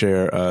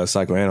armchair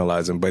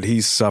psychoanalyze him, but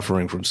he's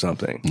suffering from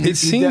something. It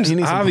seems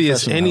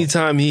obvious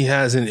anytime he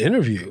has an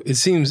interview. It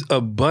seems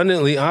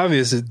abundantly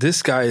obvious that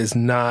this guy is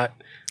not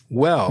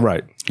well.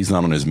 Right. He's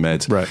not on his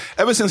meds. Right.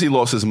 Ever since he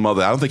lost his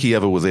mother, I don't think he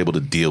ever was able to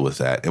deal with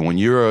that. And when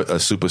you're a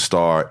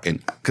superstar,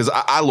 and because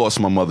I lost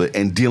my mother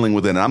and dealing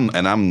with it,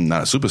 and I'm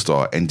not a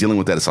superstar, and dealing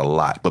with that is a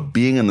lot. But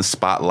being in the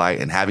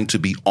spotlight and having to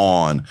be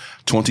on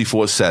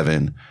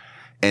 24/7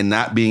 and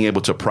not being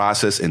able to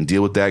process and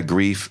deal with that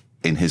grief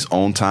in his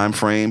own time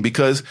frame,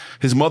 because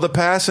his mother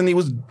passed and he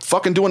was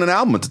fucking doing an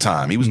album at the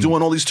time. He was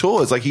doing all these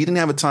tours. Like, he didn't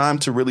have a time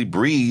to really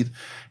breathe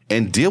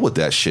and deal with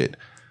that shit.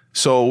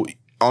 So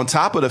on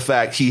top of the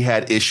fact he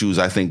had issues,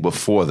 I think,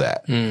 before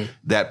that,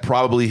 that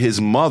probably his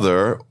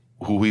mother,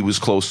 who he was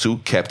close to,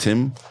 kept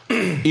him,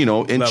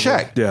 in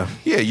check. Yeah.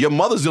 Yeah, your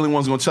mother's the only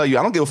one's going to tell you,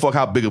 I don't give a fuck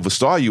how big of a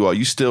star you are.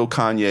 You still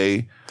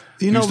Kanye.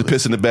 Used to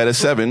piss in the bed at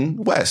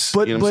 7 West.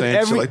 But, you know what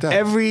I'm saying? Shit like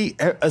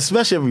that.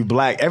 Especially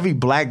every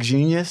black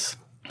genius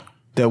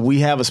that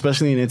we have,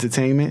 especially in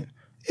entertainment,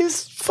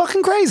 is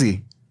fucking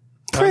crazy.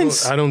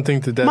 Prince. I don't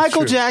think that's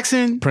Michael true.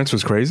 Jackson. Prince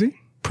was crazy?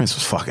 Prince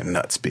was fucking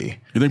nuts, B.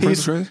 You think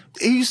Prince was crazy?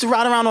 He used to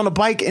ride around on a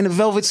bike in a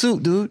velvet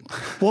suit, dude.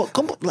 Well,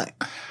 come on, like...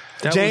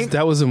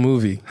 That was a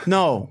movie.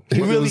 No.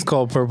 It was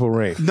called Purple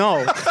Rain. No.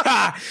 Yo,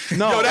 that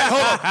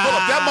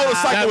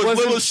motorcycle was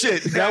little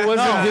shit. That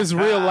wasn't his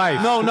real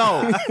life. No.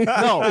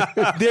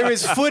 There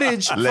is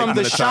footage from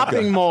the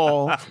shopping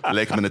mall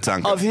Lake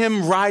Minnetonka. of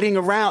him riding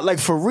around, like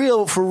for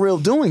real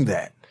doing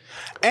that.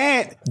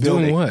 And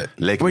doing what?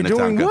 Lake Wait,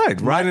 doing Minnetonka.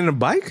 what? Riding a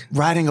bike?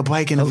 Riding a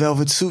bike in a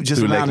velvet suit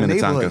just Through around the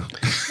Lake neighborhood.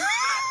 Minnetonka.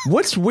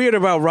 What's weird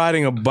about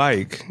riding a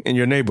bike in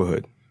your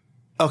neighborhood?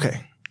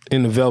 Okay.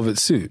 In a velvet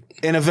suit.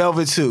 In a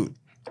velvet suit.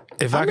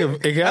 If I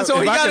could, That's all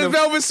he got his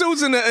velvet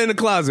suits in the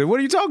closet. What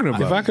are you talking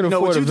about? If I could No,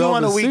 afford what you a do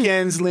on velvet the suit,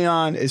 weekends,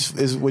 Leon,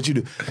 is what you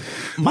do.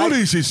 What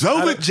is he,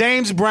 velvet?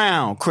 James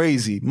Brown,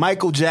 crazy.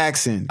 Michael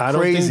Jackson, I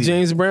don't crazy. think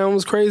James Brown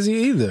was crazy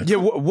either. Yeah,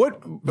 what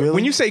Really?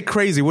 when you say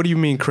crazy, what do you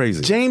mean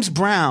crazy? James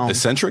Brown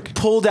Eccentric?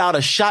 pulled out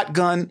a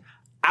shotgun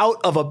out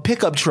of a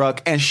pickup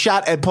truck and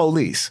shot at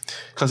police.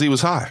 Because he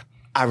was high.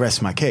 I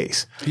rest my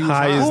case.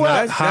 High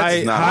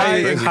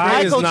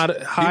is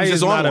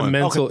not a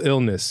mental Okay.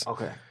 illness.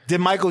 Okay. Did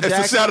Michael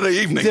Jackson? It's a Saturday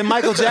evening. Did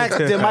Michael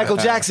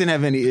Jackson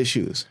have any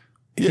issues?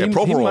 Yeah, He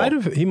Propofol. might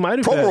have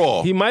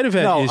Propofol.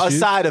 had No. issues.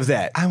 Aside of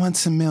that, I want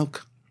some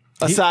milk.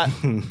 aside,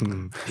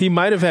 He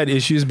might have had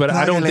issues, but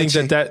I don't think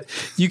leche. that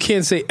you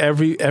can't say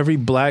every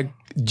black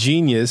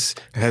genius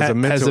Has a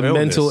mental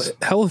mental illness.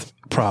 health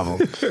problem.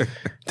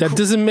 That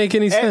doesn't make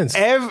any sense.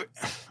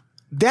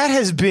 that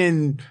has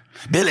been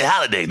Billie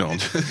Holiday, no.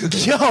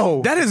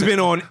 yo. That has been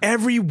on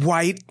every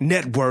white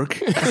network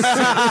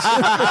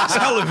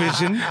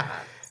television.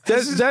 That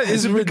is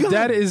so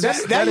ridiculous.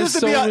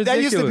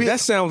 That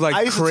sounds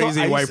like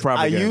crazy white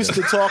propaganda. I used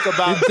to talk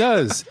about. It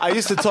does. I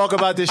used to talk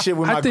about this shit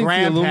with my I think the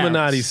grandparents.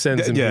 Illuminati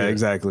sends him Yeah, here.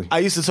 exactly. I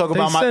used to talk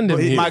about send him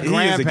here. my He is a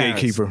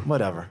grandparents. gatekeeper.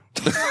 Whatever.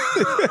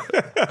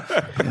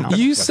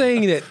 You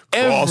saying that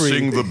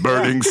the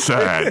burning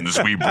sands,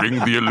 we bring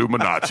the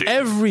Illuminati.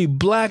 every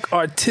black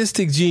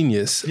artistic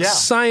genius, Yeah.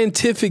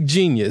 scientific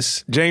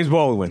genius, James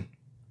Baldwin,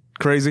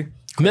 crazy.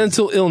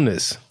 mental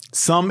illness,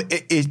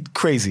 It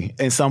crazy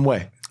in some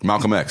way.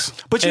 Malcolm X.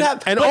 But you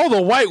have and all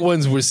the white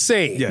ones were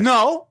sane. Yeah.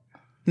 no.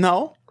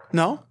 A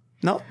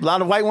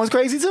lot of white ones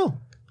crazy too.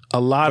 A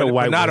lot of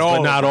white not ones, all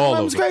but not of them. all That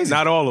of was them. crazy.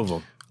 Not all of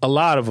them. A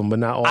lot of them, but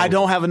not all. I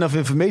don't have enough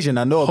information.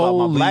 I know about my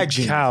Holy black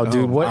genius. cow,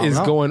 dude! I What don't is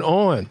know. going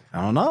on?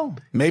 I don't know.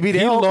 Maybe they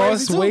He all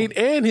lost crazy too. weight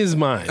and his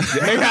mind.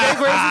 Maybe they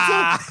crazy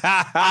too.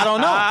 I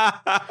don't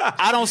know.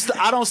 I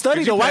don't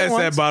study the white Pass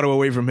ones. that bottle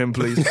away from him,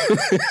 please.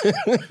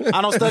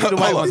 I don't study the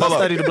white ones. I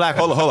study the black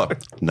ones. Hold up.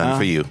 None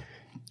for you.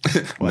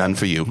 None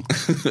for you.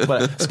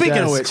 But speaking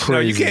of which, No,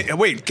 you can't.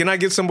 Wait, can I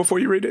get some before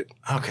you read it?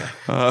 okay.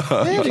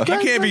 You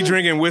can't be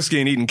drinking whiskey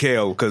and eating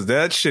kale because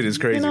that shit is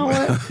crazy. You know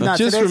man. what? Nah,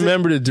 Just today's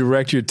remember to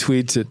direct your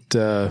tweets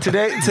at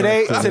Today is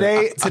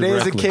a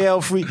Directly.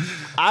 kale free.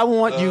 I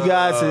want you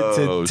guys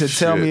to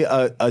tell shit. me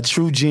a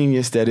true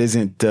genius that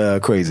isn't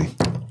crazy.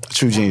 A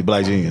true genius,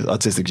 black genius,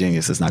 autistic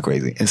genius that's not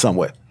crazy in some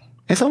way.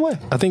 In some way.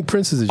 I think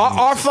Prince is a genius.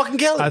 R. fucking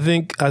Kelly. I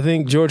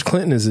think George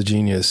Clinton is a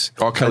genius.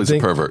 R. Kelly's I a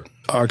think pervert.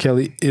 R.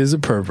 Kelly is a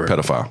pervert.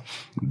 Pedophile.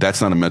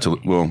 That's not a mental.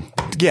 Well,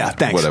 Yeah,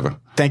 thanks. Whatever.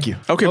 Thank you.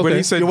 Okay, but Okay.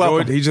 he said You're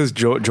welcome. George, he just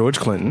George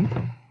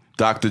Clinton.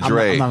 Dr. I'm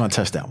Dre. not going to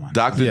touch that one.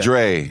 Dr. Yeah.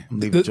 Dre. Leave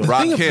The, it, the, George.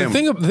 Rock thing, him.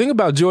 the thing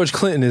about George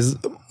Clinton is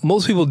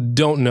most people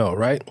don't know,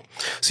 right?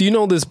 So you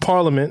know this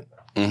Parliament,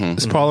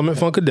 this Parliament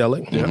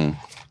Funkadelic. Yeah.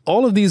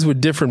 All of these were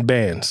different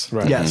bands,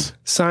 right? Yes.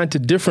 Signed to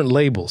different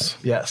labels,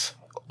 Yes.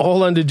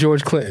 all under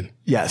George Clinton.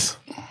 Yes.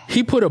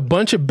 He put a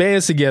bunch of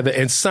bands together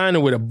and signed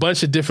them with a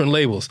bunch of different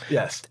labels.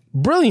 Yes.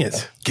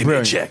 Brilliant. Give me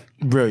a check.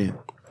 Brilliant.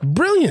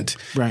 Brilliant.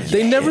 Right.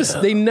 They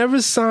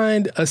never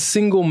signed a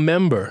single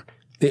member.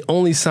 They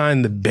only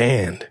signed the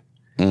band.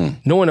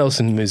 No one else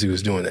in music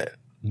was doing that.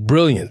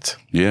 Brilliant.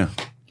 Yeah.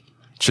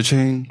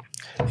 Cha-ching.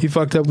 He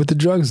fucked up with the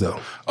drugs though.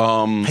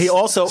 He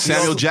also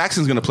Samuel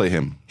Jackson's going to play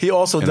him. He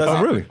also does.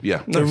 Oh, really?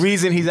 Yeah. The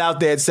reason he's out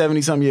there at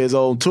 70-some years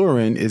old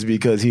touring is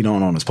because he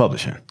don't own his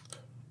publishing.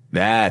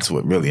 That's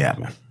what really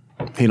happened.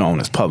 He don't own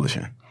his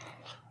publishing.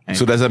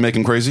 So does that make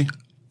him crazy?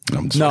 No.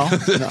 I'm just- No.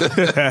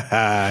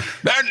 That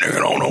nigga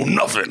don't know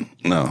nothing.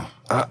 No.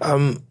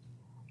 I'm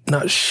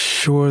not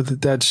sure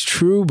that that's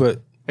true,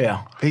 but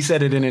Yeah. He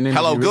said it in an interview.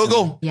 Hello, recently.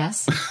 Google.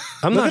 Yes.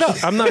 I'm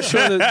not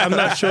sure that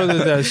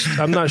that's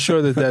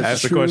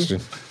That's the true.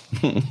 question.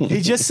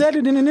 He just said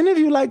it in an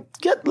interview like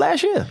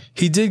last year.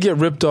 He did get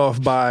ripped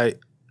off by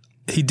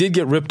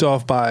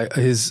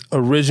his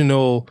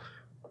original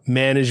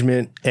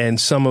management and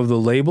some of the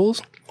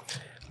labels.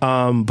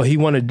 But he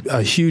won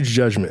a huge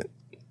judgment.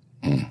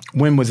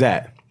 When was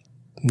that?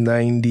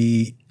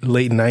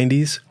 Late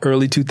 90s,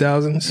 early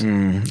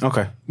 2000s.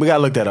 Okay. We got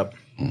to look that up.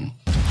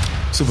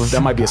 That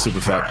might be a super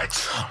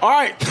fact. All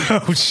right.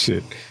 Oh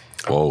shit.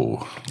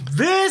 Whoa.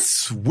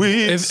 This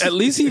week. If, at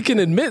least he can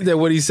admit that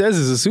what he says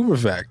is a super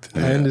fact.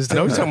 I understand.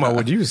 No, he's talking about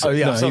what you said. Oh,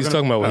 yeah. No, he was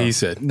talking about what he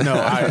said. No,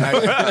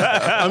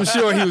 I'm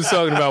sure he was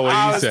talking about what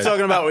I he was said.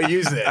 talking about what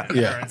you said.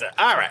 Yeah.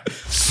 All right.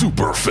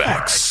 Super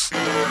facts.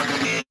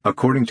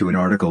 According to an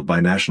article by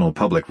National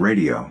Public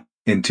Radio,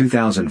 in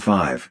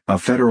 2005, a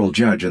federal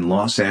judge in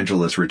Los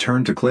Angeles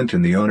returned to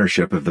Clinton the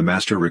ownership of the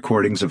master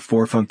recordings of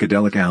 4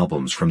 Funkadelic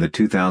albums from the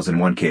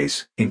 2001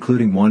 case,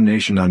 including One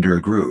Nation Under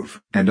a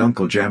Groove, and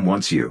Uncle Jam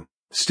Wants You.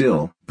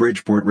 Still,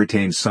 Bridgeport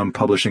retains some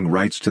publishing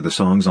rights to the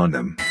songs on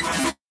them.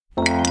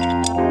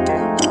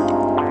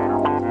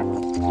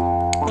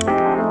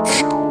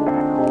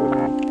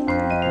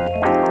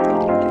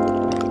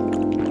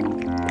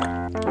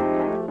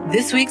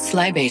 This week's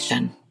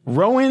libation.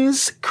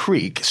 Rowan's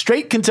Creek,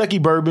 straight Kentucky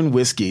bourbon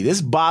whiskey. This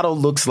bottle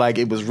looks like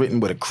it was written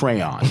with a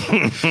crayon.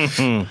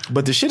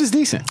 But the shit is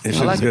decent. It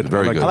I like is good. it.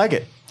 Very good. I like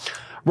it.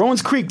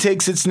 Rowan's Creek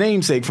takes its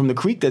namesake from the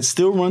creek that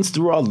still runs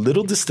through our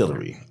little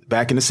distillery.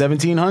 Back in the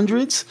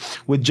 1700s,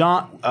 when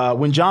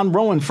John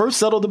Rowan first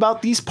settled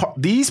about these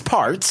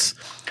parts,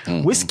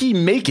 whiskey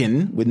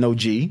making, with no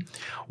G,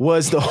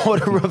 was the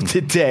order of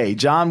the day.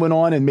 John went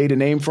on and made a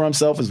name for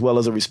himself as well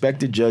as a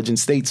respected judge and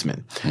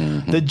statesman.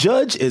 The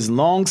judge is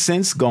long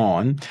since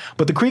gone,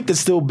 but the creek that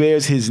still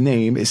bears his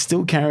name is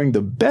still carrying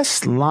the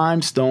best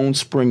limestone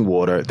spring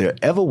water there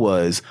ever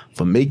was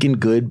for making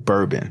good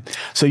bourbon.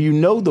 So you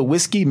know the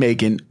whiskey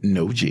making,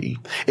 no G,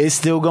 is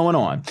still going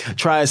on.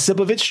 Try a sip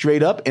of it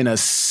straight up in a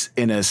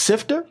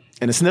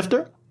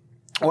snifter,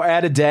 or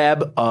add a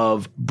dab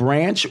of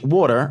branch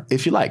water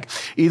if you like.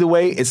 Either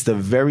way, it's the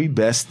very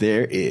best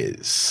there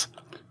is.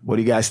 What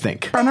do you guys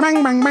think? Exactly.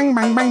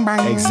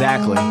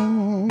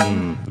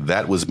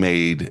 That was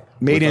made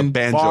with in a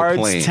banjo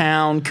playing.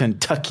 Bardstown,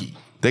 Kentucky.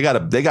 They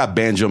got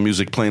banjo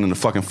music playing in the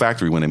fucking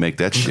factory when they make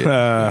that shit.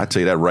 I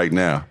tell you that right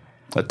now.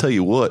 I tell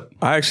you what.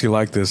 I actually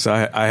like this.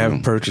 I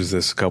have purchased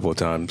this a couple of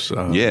times.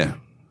 Yeah.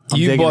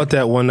 You bought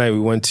that one night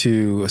we went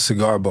to a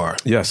cigar bar.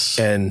 Yes.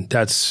 And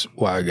that's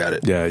why I got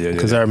it. Yeah.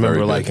 Because I remember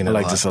Very good. liking it I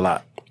like a lot. this a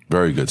lot.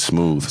 Very good.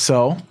 Smooth.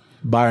 So,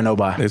 buy or no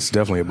buy? It's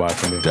definitely a buy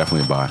for me.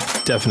 Definitely a buy.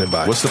 Definite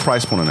buy. What's the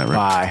price point on that, Rick?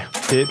 Buy.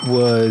 It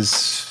was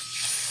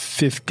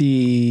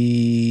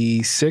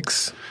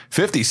 56.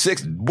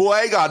 56. Boy,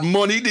 I got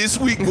money this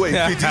week, boy.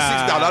 $56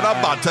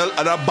 a bottle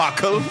and a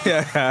buckle.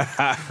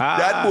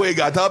 That boy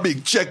got a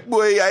big check,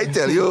 boy, I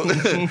tell you.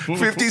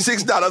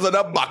 $56 and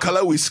a buckle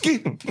of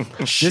whiskey.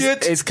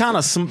 Shit. It's kind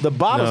of, the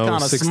bottle's No,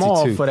 kind of 62.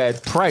 small for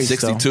that price.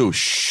 62.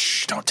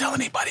 Shh, don't tell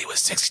anybody it was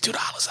 $62,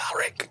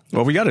 Alric.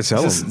 Well, we got to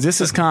tell Though. them.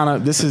 This is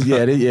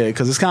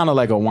because it's kind of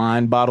like a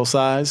wine bottle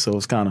size, so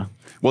it's kind of.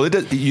 Well, it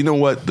does, you know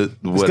what?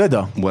 What good,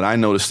 though. What I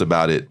noticed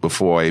about it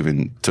before I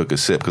even took a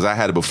sip, because I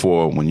had it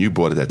before when you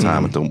brought it that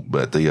time at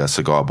the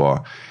cigar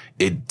bar,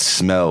 it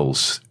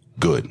smells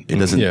good. It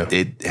doesn't. Yeah.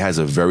 It has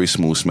a very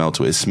smooth smell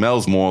to it. It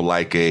smells more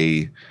like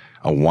a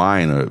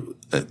wine or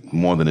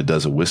more than it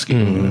does a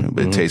whiskey.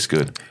 But it tastes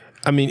good.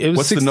 I mean, it was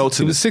What's the notes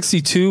in it was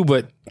 62,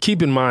 but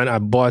keep in mind, I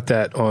bought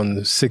that on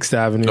 6th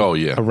Avenue. Oh,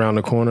 yeah. Around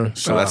the corner.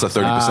 So that's a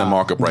 30%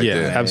 markup right yeah,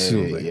 there.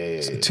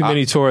 absolutely. Too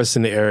many tourists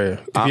in the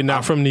area. If you're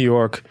not from New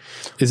York,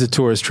 it's a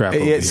tourist trap.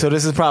 over here. So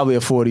this is probably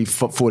a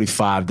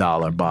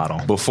 $45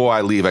 bottle. Before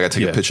I leave, I got to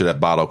take a picture of that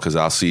bottle because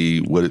I'll see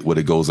what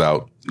it goes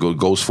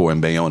for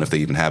in Bayonne if they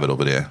even have it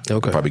over there.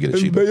 Okay. I'll probably get it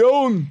cheaper.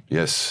 Bayonne.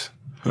 Yes.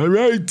 All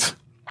right.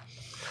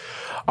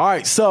 All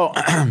right. So.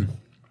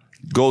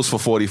 Goes for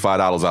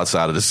 $45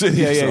 outside of the city.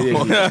 Yeah. You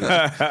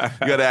got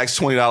to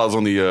ask $20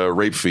 on the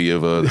rape fee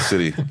of the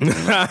city.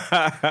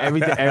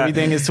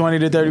 Everything is 20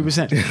 to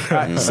 30%.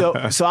 Right, so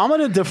I'm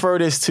gonna defer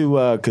this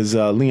to because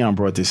Leon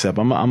brought this up.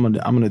 I'm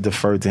gonna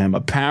defer to him.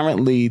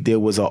 Apparently, there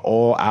was an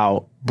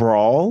all-out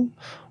brawl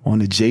on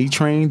the J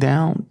train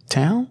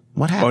downtown.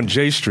 What happened? On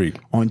J Street.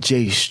 On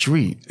J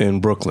Street in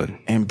Brooklyn.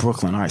 All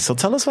right. So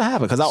tell us what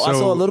happened because I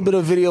saw a little bit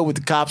of video with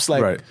the cops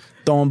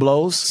throwing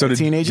blows at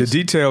teenagers. The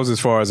details, as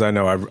far as I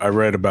know, I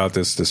read about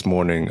this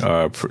morning,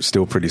 are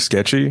still pretty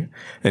sketchy.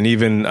 And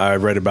even I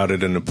read about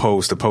it in the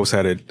Post. The Post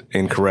had it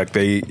incorrect.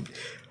 They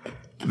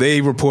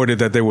reported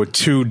that there were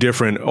 2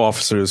 different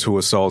officers who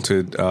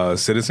assaulted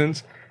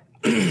citizens.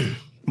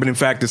 But in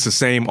fact, it's the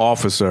same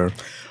officer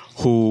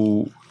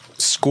who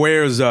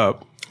squares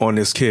up on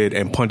this kid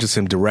and punches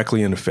him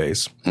directly in the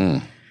face.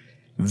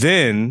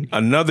 Then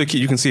another kid,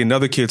 you can see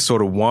another kid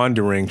sort of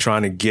wandering,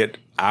 trying to get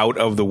out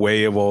of the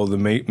way of all the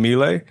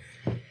melee.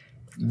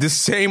 This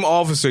same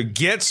officer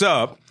gets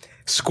up,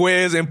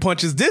 squares, and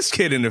punches this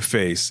kid in the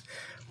face.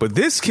 But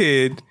this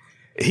kid,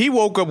 he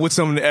woke up with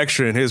something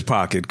extra in his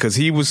pocket because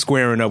he was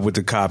squaring up with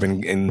the cop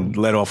and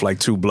let off like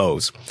 2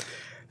 blows.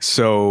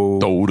 So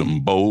throw them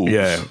bows.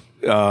 Yeah.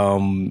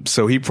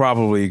 So he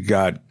probably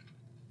got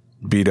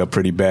beat up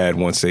pretty bad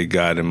once they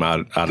got him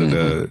out of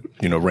the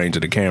range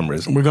of the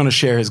cameras. We're gonna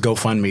share his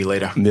GoFundMe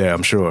later. Yeah,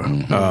 I'm sure.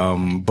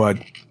 But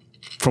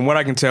from what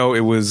I can tell,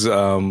 it was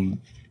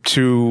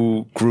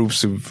 2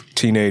 groups of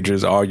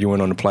teenagers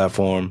arguing on the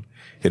platform.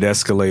 It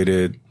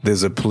escalated.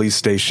 There's a police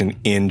station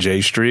in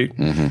J Street,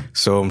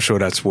 so I'm sure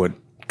that's what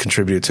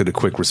contributed to the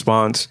quick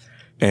response.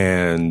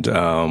 And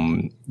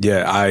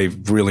I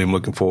really am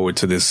looking forward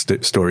to this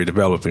story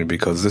developing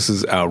because this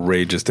is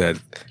outrageous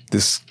that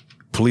this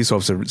police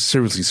officer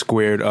seriously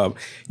squared up.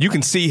 You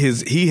can see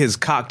he has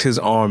cocked his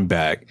arm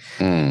back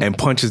and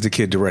punches the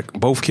kid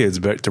both kids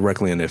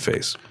directly in their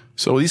face.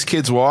 So these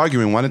kids were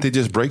arguing. Why didn't they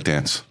just break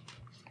dance?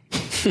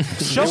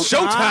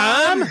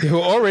 Showtime! They were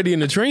already in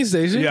the train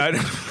station. Yeah.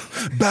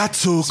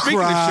 Battle Speaking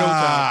of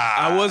Showtime,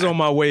 I was on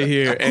my way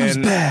here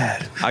and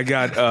I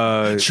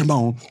got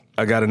Shimon.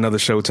 I got another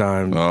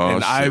Showtime,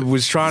 and I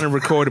was trying to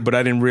record it, but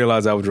I didn't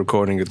realize I was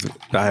recording it.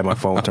 I had my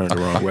phone turned the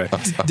wrong way.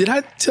 Did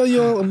I tell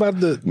you all about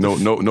the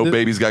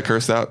babies got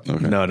cursed out?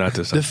 Okay. No, not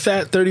this. The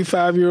fat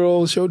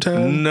 35-year-old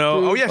Showtime?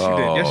 No. Oh, yes, you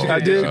did. Yes, you did. I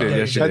did.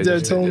 Yes, you did. I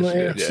did. Tell him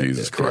that.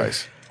 Jesus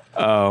Christ.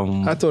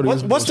 I thought it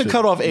was What's the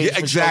cutoff age? Yeah,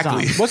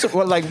 exactly.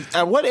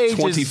 At what age?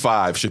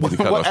 25 should be the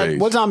cutoff age.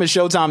 What time is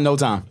Showtime? No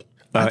time.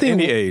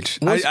 Any age.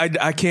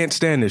 I can't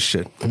stand this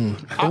shit.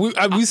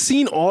 We've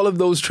seen all of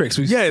those tricks.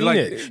 We've seen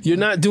it. You're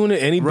not doing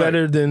it any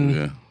better than.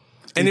 Yeah.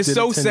 And it's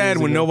so sad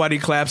when nobody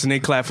claps and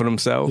they clap for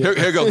themselves.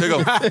 Here goes. All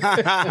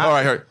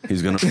right.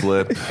 He's going to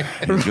flip.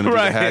 He's going to do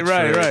the hat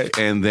trick. Right.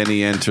 And then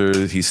he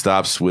enters. He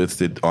stops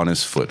with it on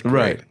his foot.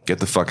 Right. Get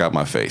the fuck out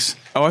my face.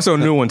 Oh, I saw a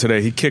new one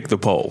today. He kicked the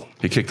pole.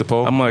 He kicked the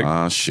pole? I'm like,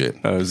 oh, shit.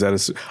 Is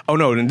that oh,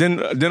 no. And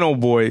then old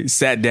boy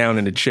sat down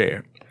in the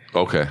chair.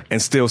 Okay. And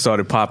still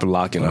started popping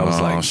locking. I was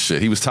like, oh, shit.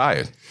 He was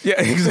tired.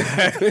 Yeah,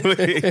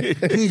 exactly.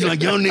 He's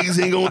like, y'all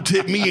niggas ain't gonna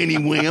tip me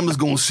anyway. I'm just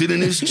gonna sit in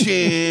this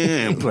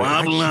chair and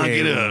probably lock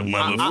it up,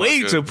 motherfucker.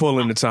 Wait to pull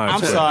in the time.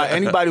 I'm sorry.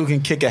 Anybody who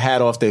can kick a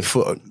hat off their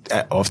foot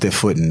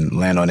and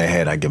land on their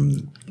head, I give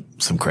them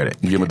some credit.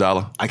 You give them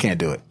 $1? I can't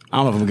do it. I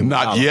don't know if I'm gonna give them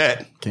Not $1.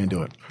 yet. Can't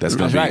do it. That's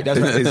right. That's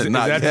right. Is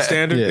that the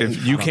standard? Yeah.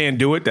 If you can't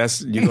do it,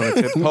 you're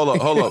gonna tip.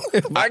 Hold up.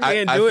 I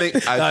can't do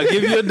it. I'll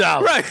give you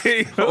 $1. Right.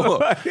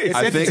 It's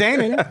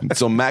entertaining.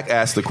 So Mac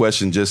asked the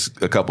question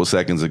just a couple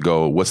seconds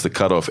ago, what's the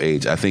cutoff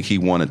age? I think he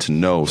wanted to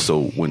know.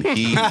 So when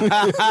he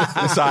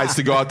decides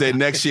to go out there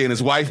next year and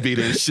his wife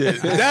beater and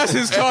shit. That's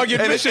his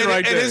target mission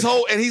right there.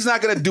 And he's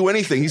not going to do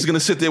anything. He's going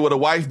to sit there with a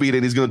wife beater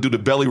and he's going to do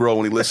the belly roll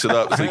when he lifts it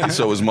up so he can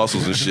show his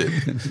muscles and shit.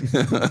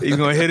 He's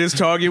gonna hit his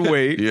target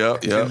weight.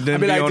 Yeah. And then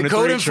I'd be like, on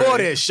decoding the 3 train. for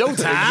this. Showtime.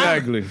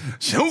 Exactly.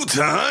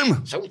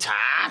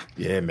 Showtime.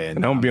 Yeah, man.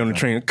 And I'm gonna be on the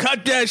train.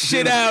 Cut that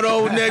shit out,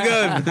 old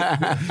nigga.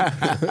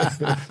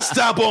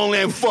 Stop on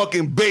that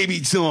fucking baby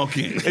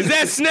talking. Is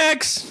that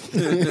Snacks?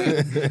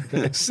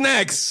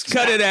 Snacks.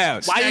 Cut it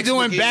out. Why you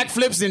doing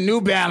backflips in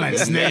New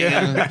Balance,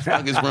 nigga? What the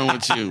fuck is wrong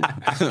with you?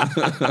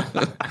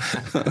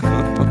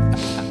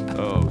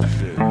 Oh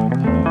shit.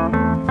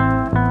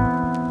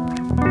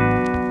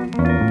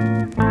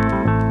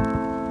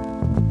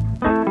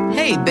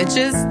 Hey,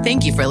 bitches,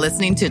 thank you for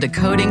listening to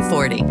Decoding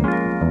 40.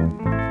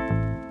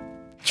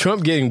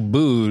 Trump getting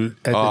booed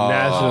at the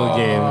national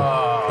game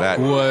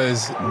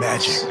was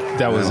magic.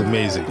 That was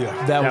amazing.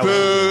 That was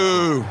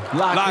Boo!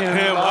 lock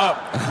him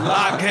up.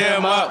 Lock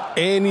him up.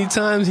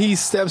 Anytime he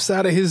steps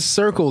out of his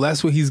circle,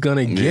 that's what he's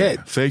gonna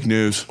get. Fake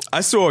news.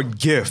 I saw a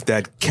GIF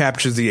that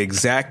captures the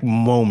exact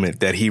moment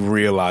that he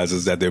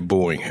realizes that they're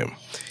booing him.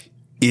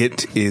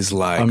 It is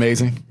like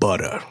amazing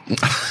butter.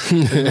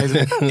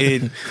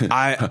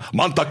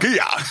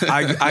 Mantequilla.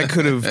 I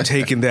could have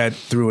taken that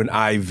through an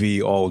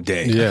IV all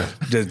day. Yeah.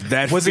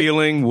 That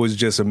feeling was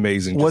just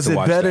amazing. Was just to it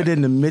watch better that.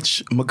 than the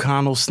Mitch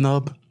McConnell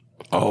snub?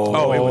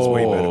 Oh, it was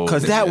way better.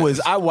 Because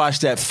I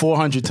watched that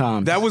 400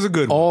 times. That was a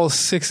good one. All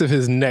 6 of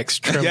his necks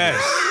trembled.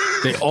 Yes.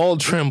 They all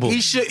trembled.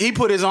 He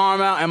put his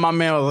arm out, and my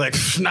man was like,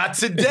 "Not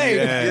today."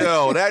 Yeah.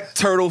 Yo, that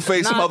turtle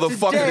face Not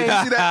motherfucker. today.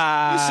 You see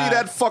that? You see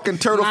that fucking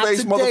turtle Not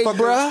face today,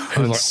 motherfucker?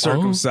 bruh.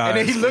 Circumcised.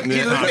 And then he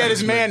looked at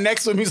his man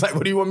next to him. He's like,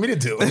 "What do you want me to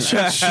do?"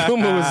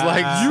 Schumer was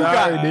like,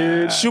 "Sorry,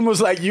 dude." Schumer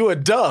was like, "You a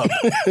dub."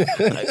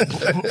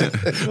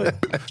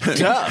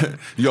 Dub.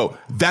 Yo,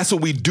 that's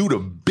what we do to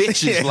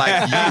bitches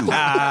like you,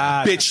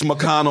 bitch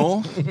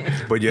McConnell.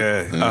 But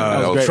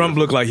yeah, Trump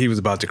looked like he was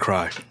about to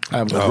cry.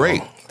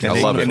 Great. And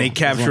I love it. And they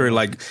capture it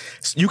like,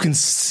 you can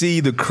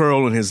see the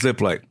curl in his lip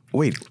like,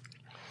 wait,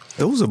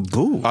 those are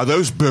boos. Are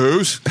those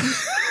boos?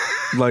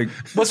 Like,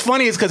 What's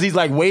funny is because he's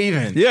like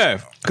waving.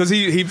 yeah, because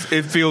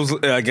it feels,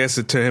 I guess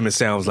to him it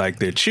sounds like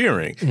they're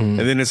cheering. And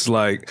then it's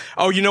like,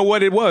 oh, you know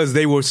what it was?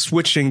 They were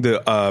switching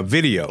the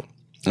video.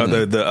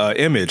 The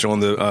image on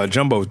the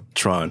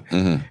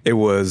Jumbotron. It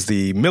was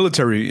the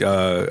military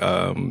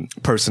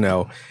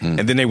personnel, and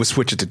then they would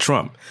switch it to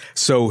Trump.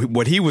 So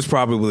what he was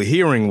probably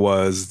hearing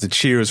was the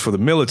cheers for the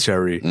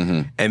military,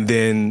 and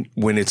then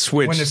when it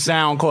switched, When the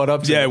sound caught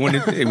up to when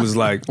it was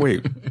like,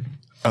 wait,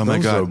 Oh my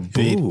those God. are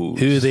boos.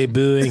 Who are they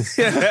booing?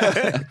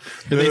 Are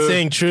they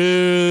saying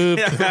troop?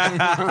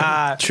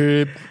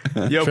 Troop.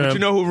 Yo, but you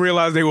know who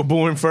realized they were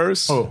booing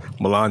first? Oh.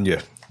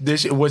 Melania.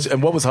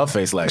 And what was her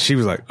face like? She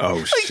was like,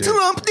 oh shit.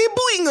 Trump, they're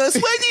booing us.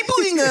 Why are they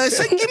booing us?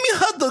 Give me a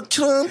hot dog,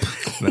 Trump.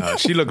 Nah,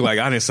 she looked like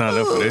I didn't sign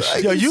up for this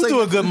shit. Yo, you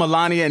do a good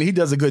Melania, and he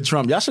does a good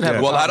Trump. Y'all should have.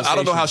 a Well, I don't know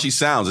conversation. how she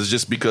sounds. It's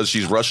just because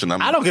she's Russian.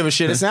 I don't give a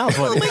shit. It sounds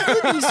funny.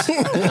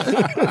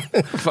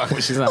 Fuck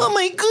what she's not. Oh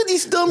my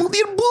goodness, Donald,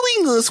 they're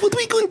bullying us. What are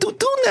we going to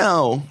do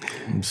now?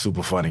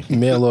 Super funny.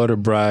 Mail order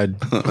bride.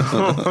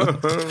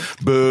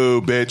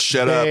 Boo, bitch,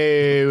 shut up.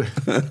 Hey.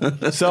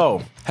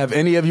 So, have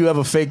any of you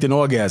ever faked an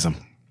orgasm?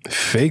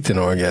 Faked an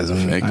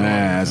orgasm.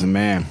 As a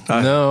man.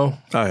 No.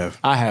 I have.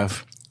 I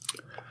have.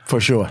 For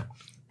sure.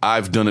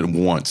 I've done it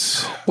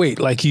once. Wait,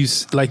 like you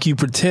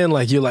pretend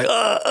like you're like,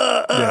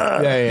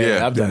 Yeah.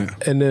 I've done it.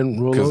 and then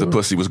roll Because over. the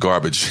pussy was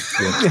garbage.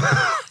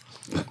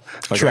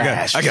 Like,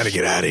 Trash. I gotta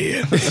get out of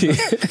here.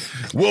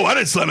 Whoa, I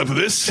didn't sign up for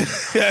this.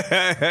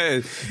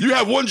 You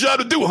have one job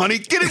to do, honey.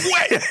 Get it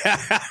wet.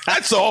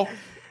 That's all.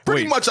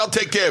 Pretty much, I'll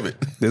take care of it.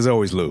 There's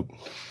always lube.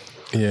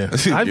 Yeah.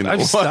 You know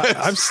what?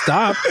 I've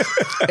stopped.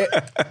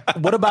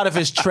 What about if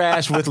it's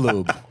trash with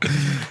lube?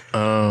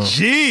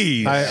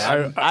 Jeez.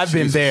 I've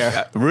been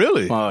there.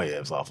 Really? Oh, yeah, it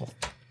was awful.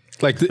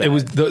 Like it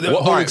was the Well,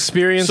 whole all right.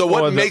 experience. So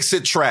what or the- makes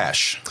it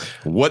trash?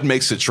 What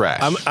makes it trash?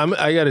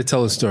 I got to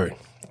tell a story.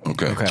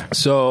 Okay.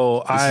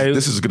 So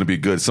This is going to be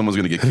good. Someone's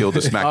going to get killed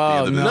or smacked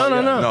at the end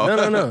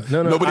of this.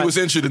 No. Nobody was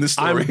interested in this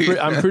story.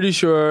 I'm pretty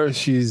sure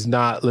she's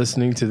not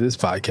listening to this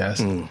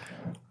podcast.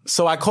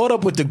 So I caught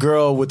up with the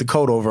girl with the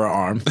coat over her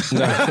arm.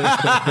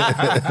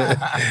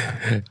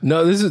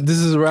 No, this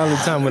is around the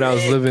time when I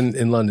was living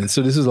in London.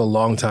 So this is a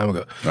long time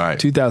ago. All right.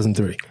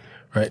 2003.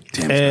 Right.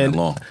 Damn, it's been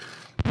long.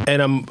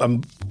 And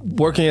I'm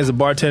working as a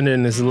bartender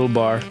in this little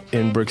bar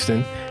in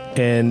Brixton,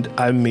 and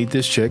I meet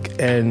this chick,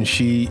 and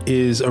she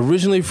is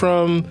originally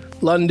from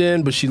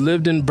London, but she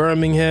lived in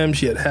Birmingham.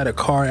 She had a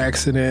car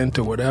accident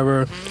or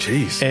whatever.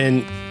 Jeez.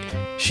 And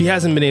she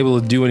hasn't been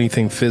able to do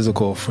anything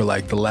physical for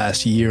like the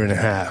last year and a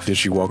half. Did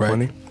she walk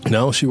funny?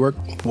 No, she walked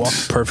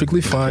perfectly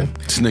fine.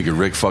 This nigga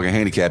Rick fucking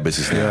handicap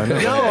business now.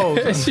 Yo,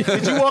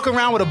 did you walk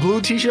around with a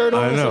blue t-shirt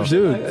on? I know.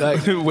 Dude,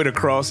 like With a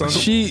cross on it.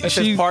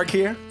 she Park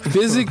here.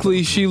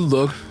 physically she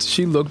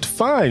looked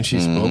fine. She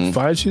spoke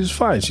fine. She was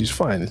fine. She's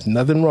fine. There's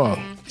nothing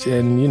wrong.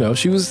 And you know,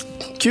 she was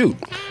cute.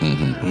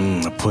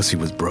 The pussy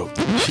was broke.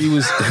 She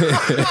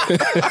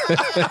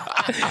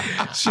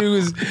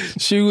was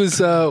she was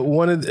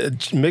one of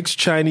the mixed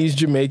Chinese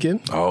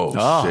Jamaican. Oh,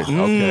 shit.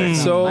 Okay.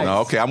 So No,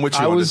 okay, I'm with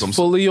you I on was this.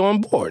 fully on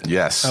board.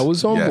 Yes. I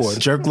was on Yes. board.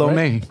 Jerk lo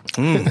mein.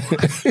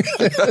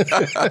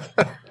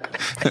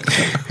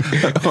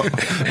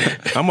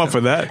 I'm up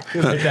for that.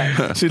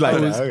 She like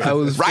I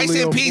was Rice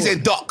fully and on peas board.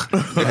 and duck.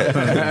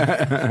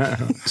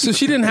 So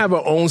she didn't have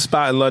her own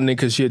spot in London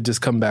because she had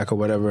just come back or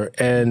whatever.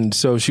 And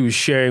so she was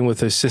sharing with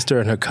her sister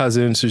and her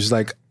cousin. So she's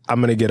like, I'm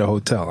going to get a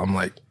hotel. I'm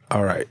like,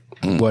 all right,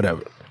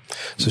 whatever.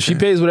 So she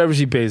pays whatever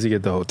she pays to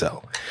get the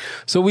hotel.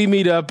 So we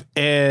meet up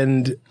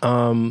and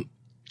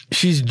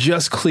she's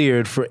just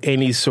cleared for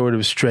any sort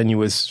of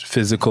strenuous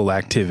physical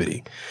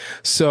activity.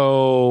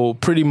 So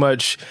pretty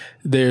much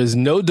there's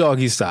no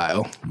doggy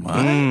style.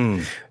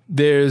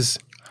 There's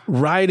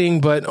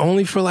riding, but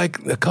only for like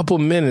a couple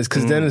minutes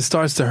because then it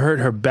starts to hurt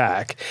her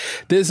back.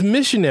 There's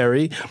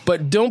missionary,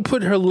 but don't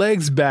put her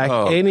legs back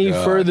any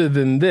further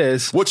than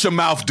this. What's your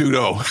mouth do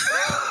though?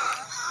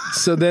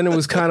 So then it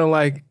was kind of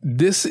like,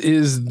 this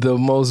is the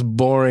most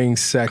boring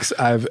sex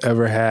I've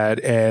ever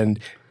had. And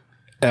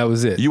that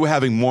was it. You were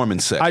having Mormon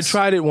sex. I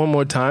tried it one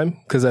more time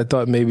because I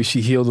thought maybe she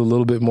healed a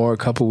little bit more a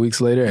couple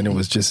weeks later, and it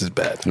was just as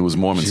bad. It was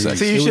Mormon sex.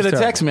 See, you It should was have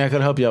terrible. texted me. I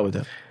could help you out with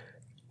that.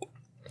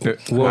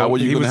 How were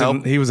you going to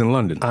help? He was in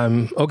London.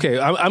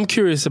 I'm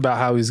curious about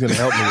how he's going to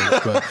help me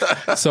with it,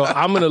 but, so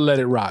I'm going to let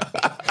it rock.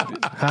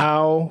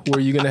 How were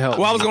you going to help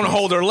Well, I me? was going to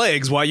hold her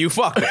legs while you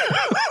fucked her.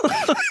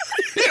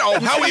 You know,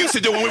 how we used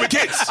to do when we were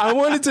kids. I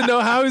wanted to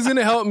know how he's going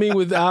to help me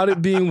without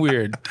it being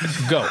weird.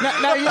 Go.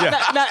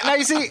 Now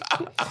you see.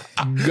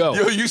 Go.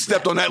 Yo, you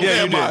stepped on that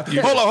Yeah, you landmine. did.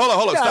 You Hold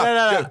on. No, Stop. no,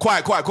 no, no. Yeah,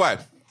 quiet.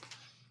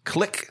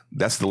 Click.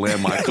 That's the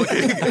landmine. Click.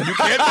 You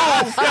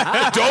can't move.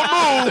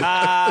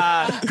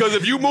 Don't move. Because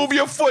if you move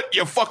your foot,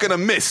 you're fucking a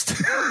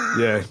mist.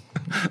 Yeah.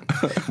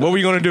 What were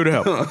you going to do to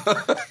help?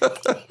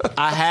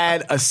 I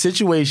had a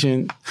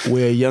situation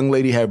where a young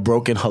lady had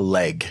broken her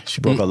leg. She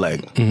broke her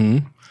leg.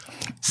 Mm-hmm.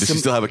 Does she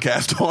still have a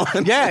cast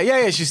on?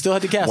 Yeah. She still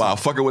had the cast. Wow, on.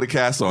 fuck her with a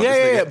cast on. Yeah, This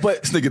nigga- yeah,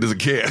 but- this nigga doesn't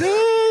care.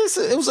 Yes,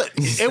 it was.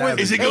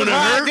 Is it gonna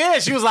hurt? Yeah,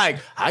 she was like,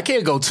 I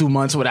can't go 2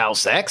 months without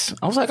sex.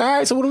 I was like, all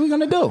right, so what are we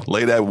gonna do?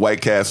 Lay that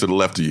white cast to the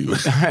left of you.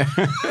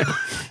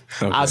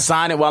 I'll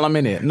sign it while I'm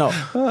in it. No,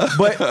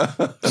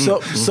 but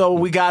so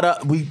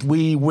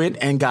we went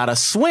and got a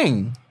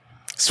swing,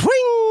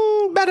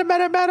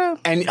 better,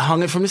 and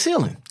hung it from the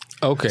ceiling.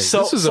 Okay,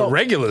 So- this is so- a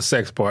regular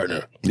sex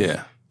partner.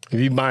 Yeah. If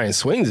you buying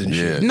swings and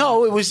shit.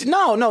 No, it was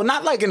no,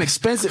 not like an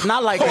expensive,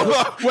 not like.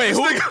 Wait,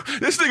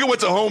 this nigga went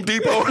to Home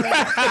Depot. let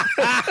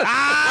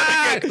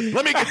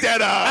me get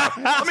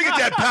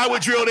that power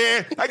drill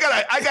there. I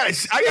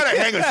gotta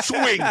hang a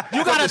swing.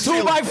 You got a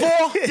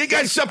 2x4? You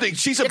got something.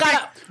 She's a You big.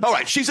 got All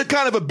right, she's a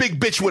kind of a big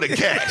bitch with a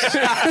cast.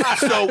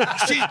 So you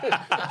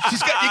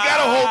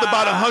gotta hold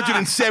about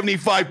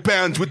 175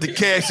 pounds with the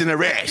cast in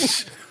her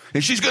ass.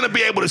 And she's gonna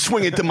be able to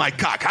swing it to my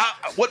cock.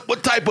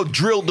 What type of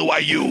drill do I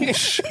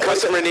use?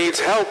 Customer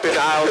needs help in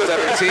aisle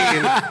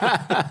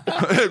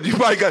 17. You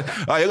probably got.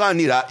 You're gonna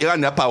need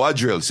a power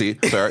drill, see,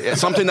 sir.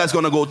 It's something that's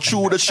gonna go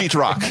through the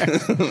sheetrock.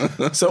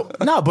 So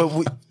no,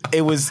 but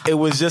it was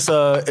just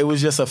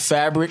a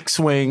fabric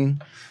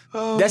swing.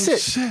 That's it.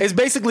 Shit. It's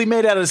basically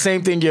made out of the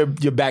same thing your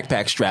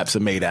backpack straps are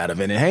made out of,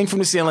 and it hangs from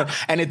the ceiling.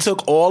 And it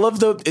took all of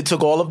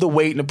the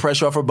weight and the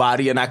pressure off her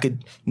body, and I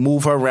could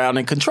move her around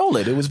and control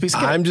it. It was a piece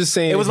of cake. I'm just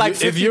saying, it was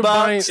like if you're $50,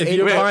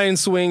 buying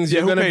swings,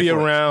 you're who going to paid be for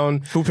it?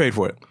 around. Who paid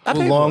for it? I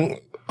paid long. for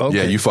it. Okay.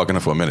 Yeah, you fucking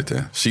her for a minute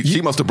there.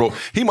 He must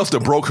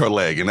have broke her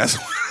leg, and that's.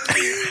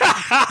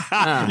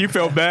 You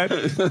felt bad?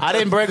 I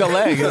didn't break a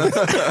leg.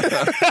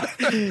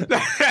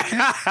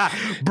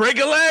 Break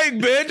a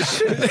leg,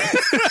 bitch.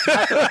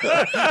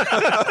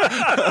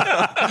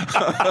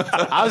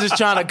 I was just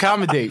trying to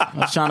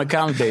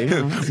accommodate.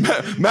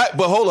 Matt,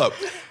 but hold up.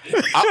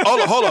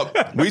 Hold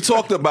up. We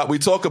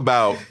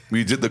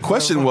did. The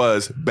question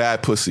was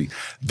bad pussy.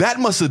 That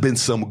must have been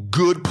some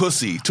good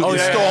pussy to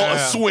install a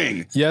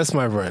swing. Yes,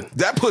 my friend.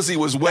 That pussy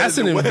was wet. That's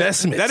an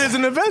investment. That is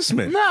an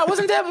investment. No, it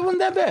wasn't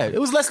that bad. It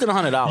was less than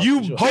 $100.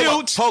 You for sure.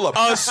 built Hold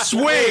up. a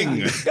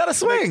swing. Got a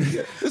swing.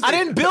 I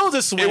didn't build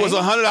a swing. It was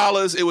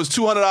 $100. It was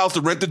 $200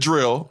 to rent the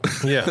drill.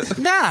 Yeah.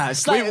 Nah,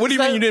 it's like, Wait, what do you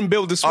mean you didn't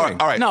build the swing?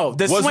 All right. No,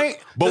 the swing.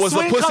 But the was the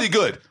swing pussy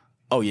come- good?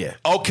 Oh yeah,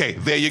 Okay,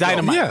 there you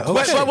dynamite. go. Yeah,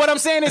 But, okay. but what I'm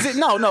saying is, it's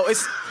So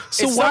it's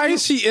why something-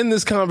 is she in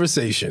this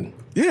conversation?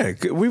 Yeah,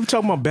 we were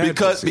talking about bad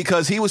pussy.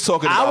 Because he was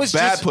talking I about was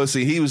bad just-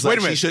 pussy. He was Wait like,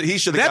 a minute. he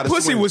should have got That a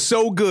pussy swing. was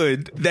so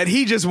good that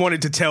he just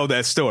wanted to tell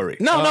that story.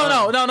 No.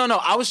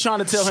 I was trying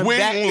to tell him swing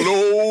that.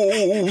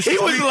 low. He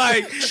was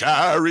like,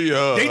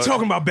 chariot. they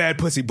talking about bad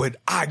pussy, but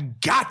I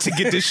got to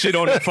get this shit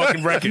on the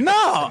fucking record.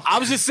 No, I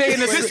was just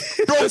saying the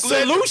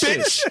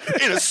solution.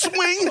 Bitch in a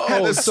swing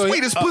had the so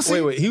sweetest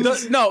pussy. Wait. He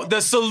was The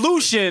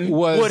solution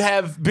Was- would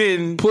have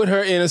been put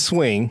her in a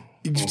swing.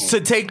 to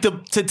take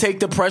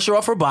the pressure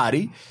off her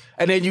body,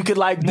 and then you could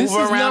like move This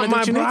her is around not and do my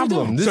what you need to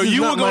problem. do. This So is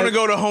you not were going my- to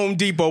go to Home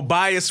Depot,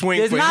 buy a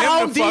swing It's for not him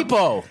Home to fuck-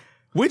 Depot.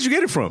 Where'd you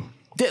get it from?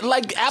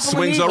 Like Apple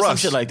Swings or R some Us.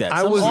 shit like that.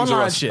 I Some was-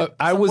 online Swings shit.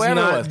 I was Wherever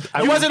not- It, was.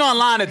 It wasn't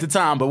online at the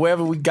time, but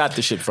wherever we got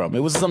the shit from, it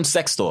was some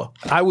sex store.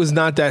 I was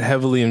not that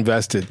heavily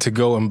invested to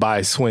go and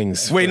buy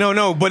swings. Wait,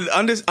 no, but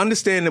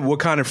understand what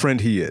kind of friend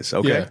he is,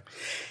 okay? Yeah.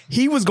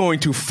 He was going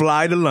to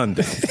fly to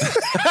London.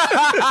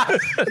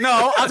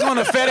 No, I was going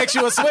to FedEx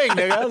you a swing,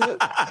 nigga.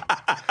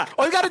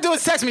 All you got to do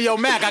is text me, yo,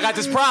 Mac, I got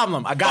this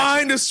problem. I got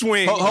Find a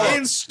swing.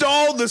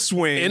 Install the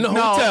swing. In the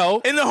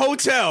hotel. In the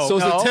hotel. So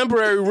it's a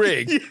temporary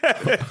rig.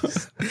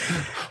 Yes.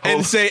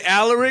 And say,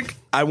 Alaric,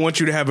 I want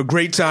you to have a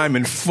great time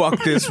and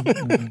fuck this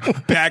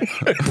back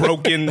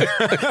broken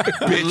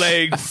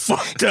leg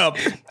fucked up.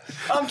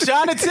 I'm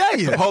trying to tell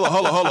you. Hold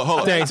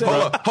on. Thanks,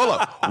 bro. Hold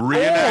up.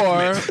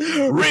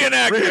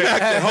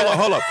 Reenactment.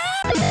 Hold up.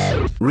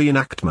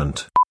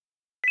 Reenactment.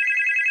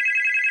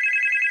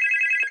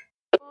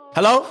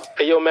 Hello?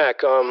 Hey, yo,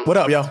 Mac. What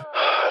up, yo?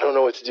 I don't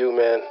know what to do,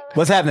 man.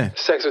 What's happening?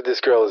 Sex with this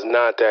girl is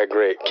not that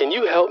great. Can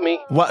you help me?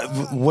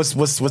 What's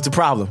the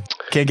problem?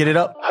 Can't get it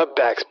up? Her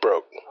back's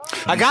broke.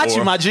 I got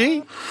you, my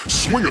G.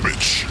 Swing a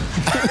bitch.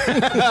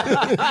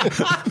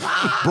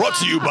 Brought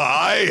to you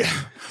by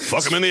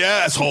Fuck Him in the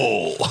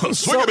Asshole.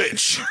 Swing a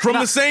bitch. From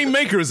the same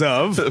makers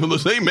of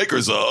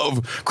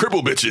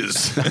Cripple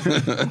Bitches.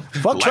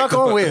 Fuck truck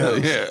on wheel.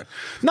 Yeah.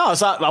 No,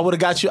 so I would have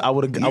got you. I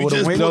would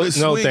have went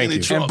No,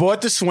 thank you. and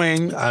bought the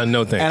swing.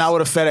 No, thanks. And I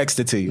would have FedExed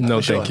it to you.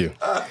 No, thank you.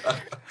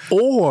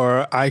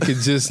 Or I could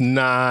just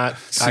not.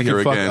 I her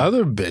could fuck again.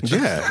 other bitches.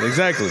 Yeah,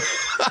 exactly.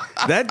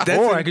 That's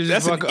Or I could just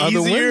that's fuck an other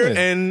easier women.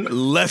 and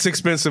less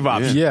expensive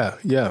option.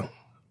 Yeah.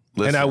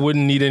 And I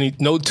wouldn't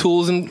need no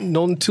tools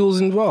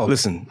involved.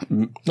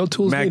 Listen, no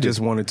tools Mac needed. just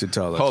wanted to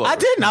tell us. Hold on. I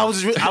didn't. I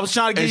was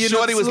trying to give And you.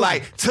 Shorty was another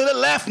like, to the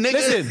left, nigga.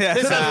 Listen, to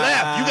the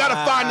left. You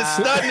gotta find the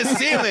stud in the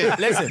ceiling.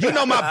 Listen. You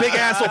know my big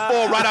ass will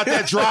fall right out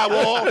that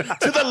drywall.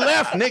 To the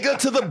left, nigga.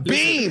 To the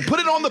beam. Put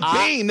it on the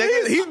beam,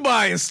 nigga. He's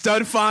buying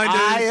stud finders.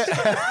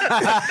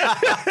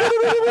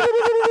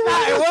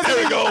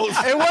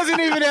 It wasn't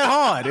even that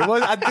hard.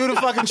 I threw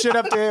the fucking shit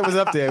up there. It was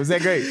up there. It was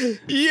that great.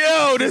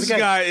 Yo, this Okay.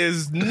 guy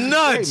is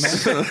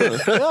nuts.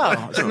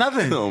 No, it's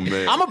nothing. Oh,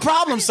 man. I'm a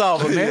problem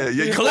solver, man.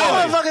 Yeah,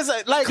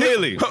 clearly. Like,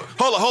 Clearly.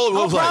 Hold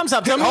on. I'm a problem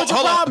solver. Tell me what your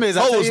problem is.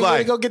 I'll tell you where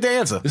to go get the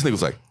answer. This nigga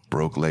was like,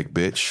 broke leg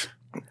bitch.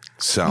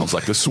 Sounds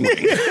like a swing.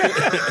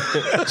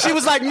 She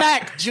was like,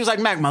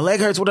 Mac, my leg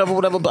hurts, whatever,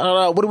 blah, blah,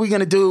 blah. What are we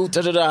going to do?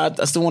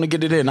 I still want to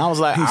get it in. I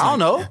was like, I don't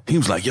know. He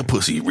was like, your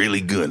pussy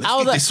really good. Let's I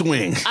was get like, this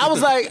swing. I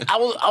was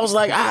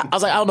like, I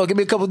don't know. Give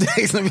me a couple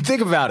days. Let me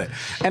think about it.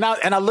 And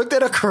I looked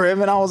at her crib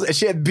and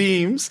she had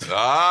beams. And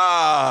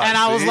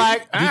I was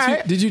like, all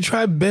right. Did you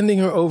try bending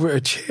her over a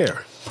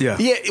chair? Yeah.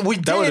 Yeah, we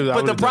did. would've- I But the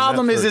would've done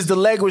problem that is first. the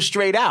leg was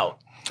straight out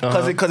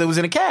because it was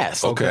in a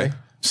cast. Okay.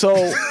 So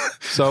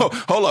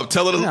Hold up.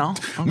 Tell her to No.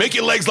 make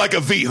your legs like a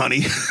V,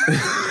 honey.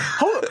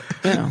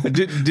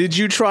 Did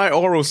you try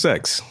oral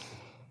sex?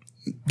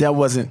 that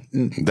wasn't.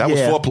 That was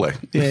foreplay.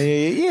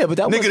 Yeah. But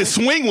that Nigga, the wasn't.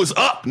 swing was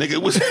up. Nigga,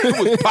 it was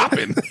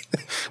popping.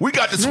 We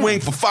got the swing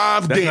for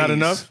 5 That's days. not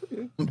enough?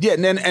 Yeah,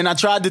 and I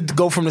tried to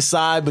go from the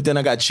side, but then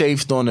I got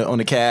chafed on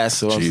the cast.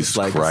 So I was Jesus just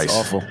like, Christ. it's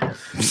awful.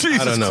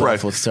 Jesus I don't know.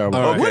 Christ. It's terrible.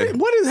 All right. Okay.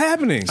 What is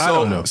happening? I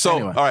don't know. So,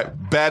 Anyway. all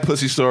right, bad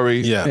pussy story.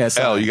 Yeah. Yeah,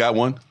 sorry. L, you got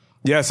one?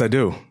 Yes, I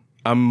do.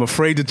 I'm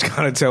afraid to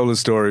kind of tell the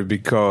story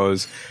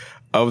because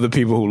of the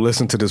people who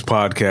listen to this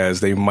podcast.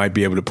 They might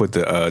be able to put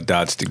the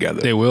dots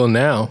together. They will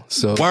now.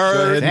 So go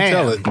ahead and Damn.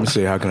 tell it. Let me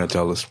see. How can I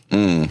tell this?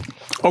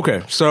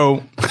 Okay,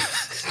 so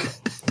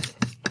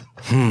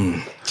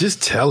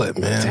Just tell it,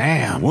 man.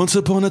 Damn. Once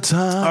upon a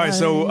time. all right,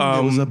 so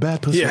there was a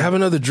bad pussy. Yeah, have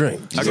another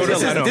drink. I go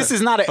to This is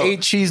not an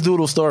 8 cheese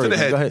doodle story. To the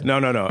head. Go ahead.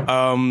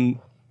 No.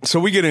 So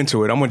we get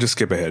into it. I'm gonna just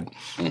skip ahead.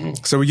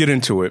 So we get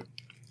into it,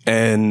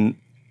 and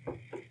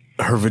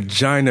her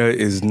vagina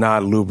is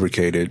not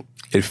lubricated.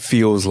 It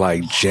feels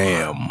like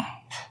jam.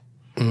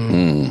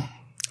 And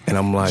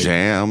I'm like,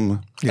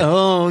 Jam.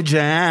 Oh,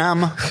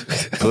 jam.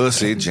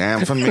 Pussy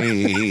jam for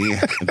me.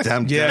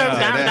 Dum,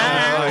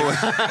 Yeah.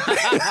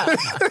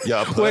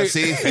 Your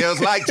pussy feels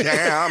like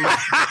jam.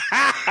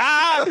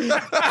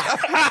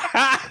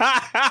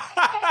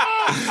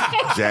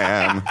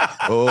 Jam.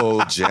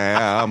 Oh,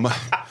 jam.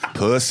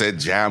 Pussy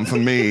jam for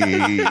me.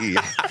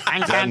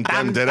 Dun, dun,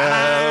 dun, dun.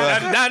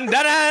 dun, dun,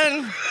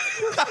 dun.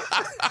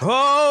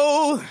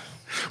 Oh,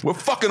 We're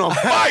fucking on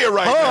fire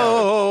right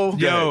now.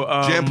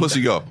 yo, Jam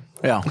pussy go.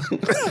 Yeah.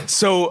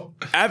 So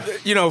after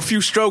a few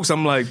strokes,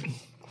 I'm like,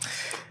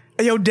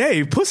 hey, yo,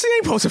 Dave, pussy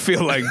ain't supposed to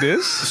feel like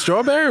this.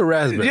 Strawberry or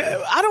raspberry?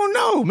 Yeah, I don't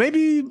know.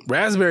 Maybe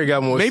Raspberry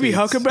got more maybe seeds.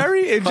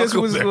 huckleberry. It just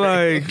was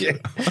like,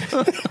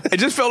 it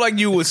just felt like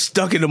you was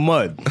stuck in the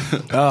mud.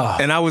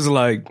 And I was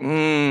like,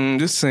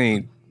 this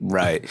ain't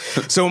right.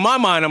 So in my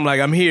mind, I'm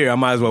like, I'm here. I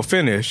might as well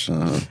finish.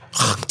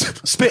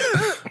 Spit.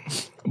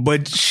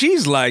 But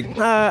she's like,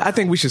 I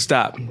think we should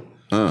stop.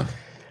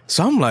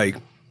 So I'm like,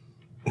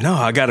 no,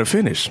 I got to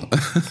finish.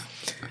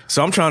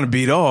 So I'm trying to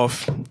beat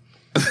off. And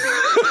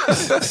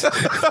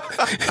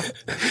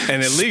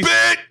at least,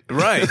 Spit!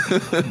 right.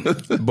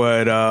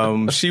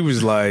 But she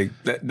was like,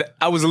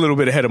 I was a little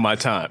bit ahead of my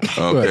time.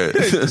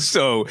 Okay.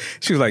 So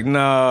she was like, no,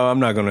 I'm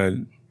not going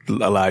to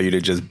allow you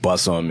to just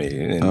bust on me.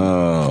 And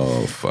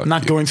Oh, fuck. I'm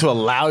not going to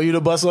allow you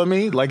to bust on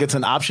me like it's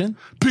an option.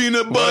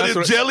 Peanut butter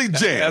that's jelly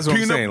jam. that's what I'm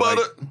Peanut saying,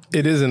 butter.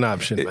 It is an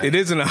option. it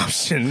is an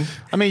option.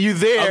 I mean, you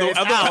there. it's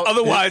out.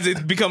 Otherwise,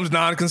 it becomes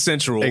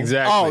non-consensual.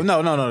 Exactly. Oh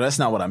no, that's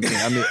not what I mean.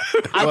 I mean,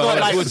 I Well, thought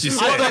that's like what you I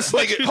said. thought-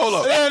 Like, hold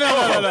up.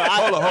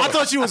 No. I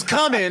thought she was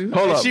coming.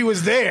 Hold and up. she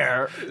was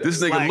there.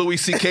 This nigga Like- Louis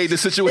C.K. the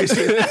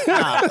situation.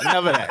 Nah,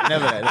 never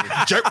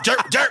that.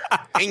 Jerk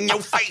in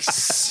your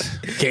face.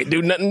 Can't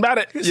do nothing about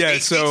it. Yeah,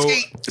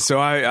 so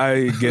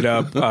I get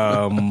up,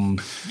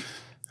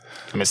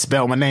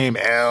 Misspell my name.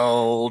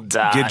 L.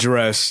 get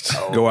dressed,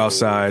 go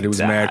outside. It was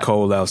mad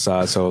cold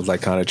outside, so it was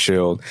like kind of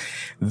chilled.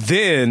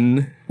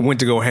 Then went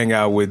to go hang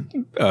out with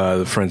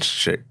the French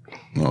chick.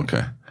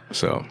 Okay.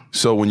 So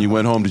when you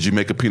went home, did you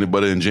make a peanut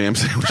butter and jam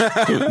sandwich?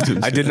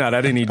 I did not. I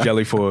didn't eat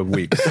jelly for a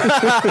week.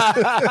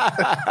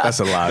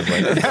 That's a lie,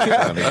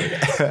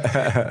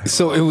 but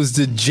So it was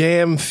the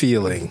jam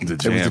feeling. it was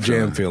the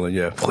jam feeling.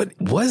 Yeah. What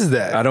was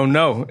that? I don't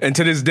know. And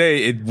to this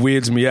day, it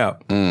weirds me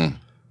out. What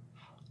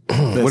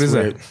is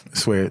weird. that?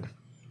 It's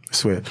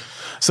weird.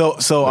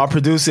 So our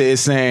producer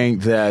is saying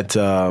that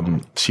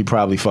she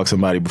probably fucked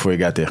somebody before he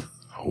got there.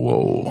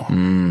 Whoa.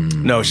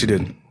 No, she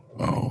didn't.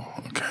 Oh,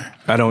 okay.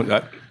 I don't.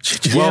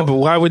 Yeah, but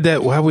why would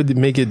it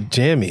make it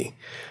jammy?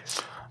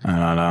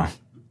 I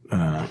don't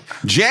know.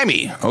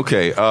 Jammy.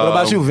 Okay. What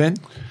about you, Vin?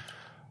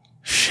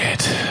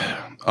 Shit.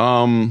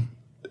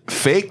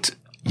 Faked,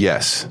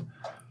 yes.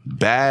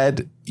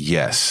 Bad,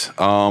 yes.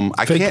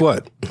 I Fake can't.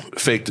 what?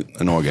 Faked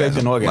an orgasm.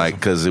 Faked an orgasm. Like,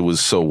 because it was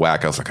so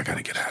whack. I was like, I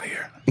gotta get out of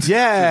here.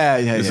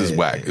 Yeah. This is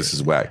whack. This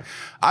is whack.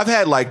 I've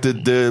had like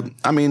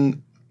I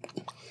mean,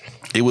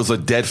 it was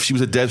she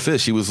was a dead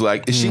fish. She was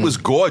like, she was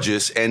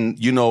gorgeous, and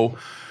you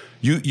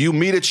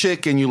meet a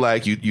chick and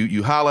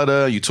you holler at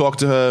her, you talk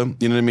to her,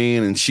 you know what I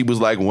mean? And she was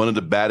like one of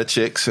the baddest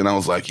chicks, and I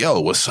was like, yo,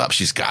 what's up?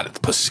 The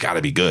pussy's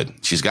gotta be good.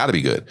 She's gotta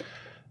be good.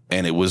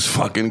 And it was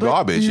fucking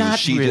garbage. And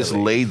she just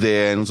laid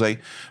there and was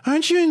like,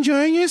 aren't you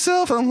enjoying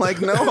yourself? I'm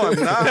like, no, I'm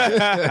not.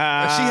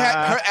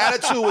 Her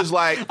attitude was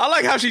like, I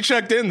like how she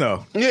checked in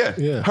though.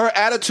 yeah. Her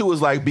attitude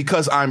was like,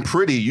 because I'm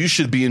pretty, you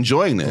should be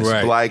enjoying this.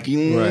 Right. Like,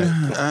 you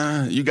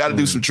got to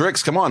do some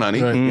tricks. Come on,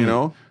 honey. Right. You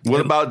know?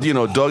 What about,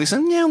 Doggy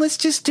saying, yeah, let's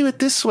just do it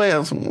this way. I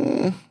was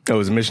like, Oh, it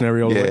was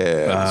missionary only.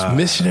 Yeah.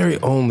 Missionary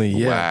only.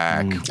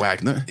 Yeah.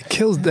 whack. No. It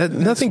kills that.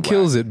 Nothing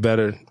kills it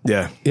better.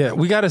 Yeah. Yeah.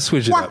 We got to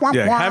switch it up.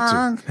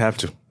 Yeah. Have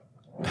to.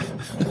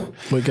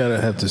 We gotta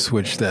have to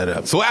switch that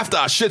up. So after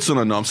our shits on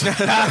her, no, I'm saying.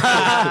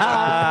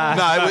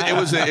 It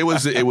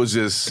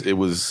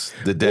was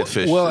the dead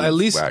fish. Well, at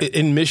least whack.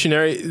 in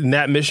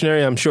that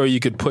missionary, I'm sure you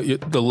could put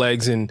the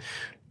legs in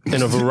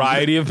a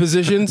variety of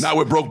positions. Not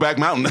with Brokeback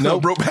Mountain. No,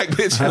 Brokeback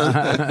bitch.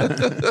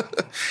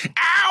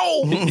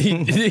 Ow!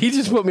 He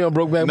just put me on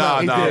Brokeback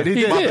Mountain. He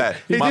did.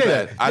 My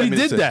bad. I didn't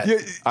mean to say that.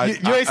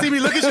 You ain't see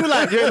me look at you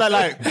like you're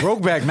like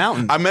Brokeback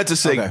Mountain. I meant to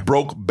say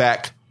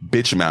Brokeback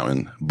Bitch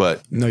Mountain,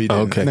 but no, you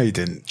didn't. Okay. No, you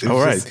didn't.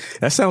 All right.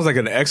 That sounds like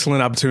an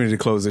excellent opportunity to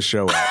close the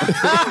show out.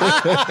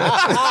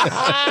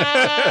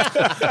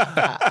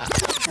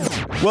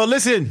 Well,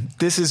 listen,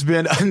 this has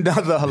been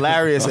another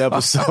hilarious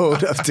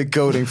episode of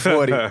Decoding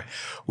 40.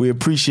 We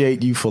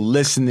appreciate you for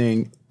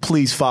listening.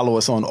 Please follow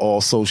us on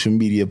all social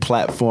media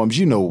platforms.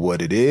 You know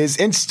what it is.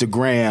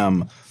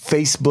 Instagram,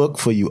 Facebook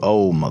for you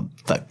old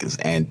motherfuckers,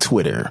 and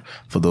Twitter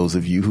for those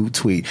of you who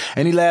tweet.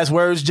 Any last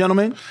words,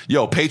 gentlemen?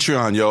 Yo,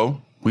 Patreon,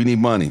 yo. We need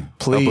money.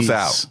 Please, help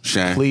us out,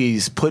 Shane.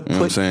 Please put. You know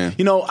what I'm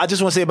saying? I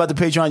just want to say about the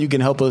Patreon, you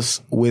can help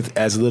us with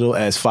as little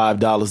as $5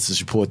 to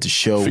support the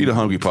show. Feed a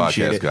Hungry We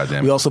appreciate podcast, it. goddamn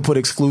it. We also put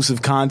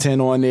exclusive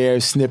content on there,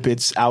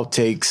 snippets,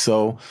 outtakes.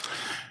 So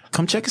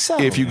come check us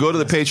out. If you go to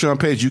the Patreon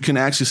page, you can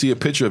actually see a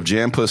picture of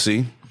Jam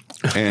Pussy.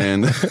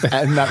 And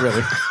not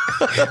really.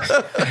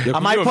 I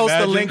might post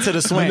a link to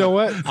the swing. You know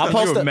what? I'll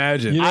post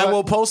imagine? I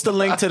will post a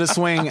link to the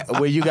swing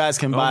where you guys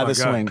can buy the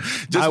swing.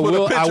 just put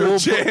a picture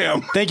of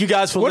Jam. Thank you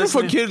guys for What if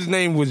listening. a kid's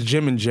name was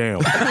Jim and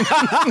Jam?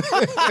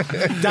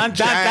 Dun, dun, dun,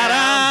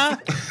 dun.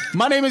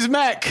 My name is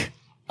Mac.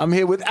 I'm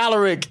here with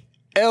Alaric,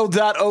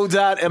 L.O.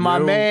 and my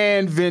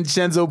man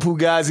Vincenzo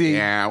Pugazzi.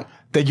 Yeah.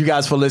 Thank you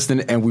guys for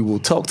listening, and we will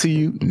talk to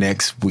you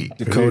next week.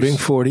 Decoding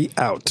 40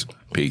 out.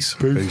 Peace.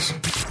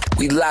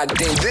 We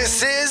locked in.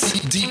 This is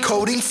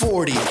Decoding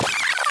 40.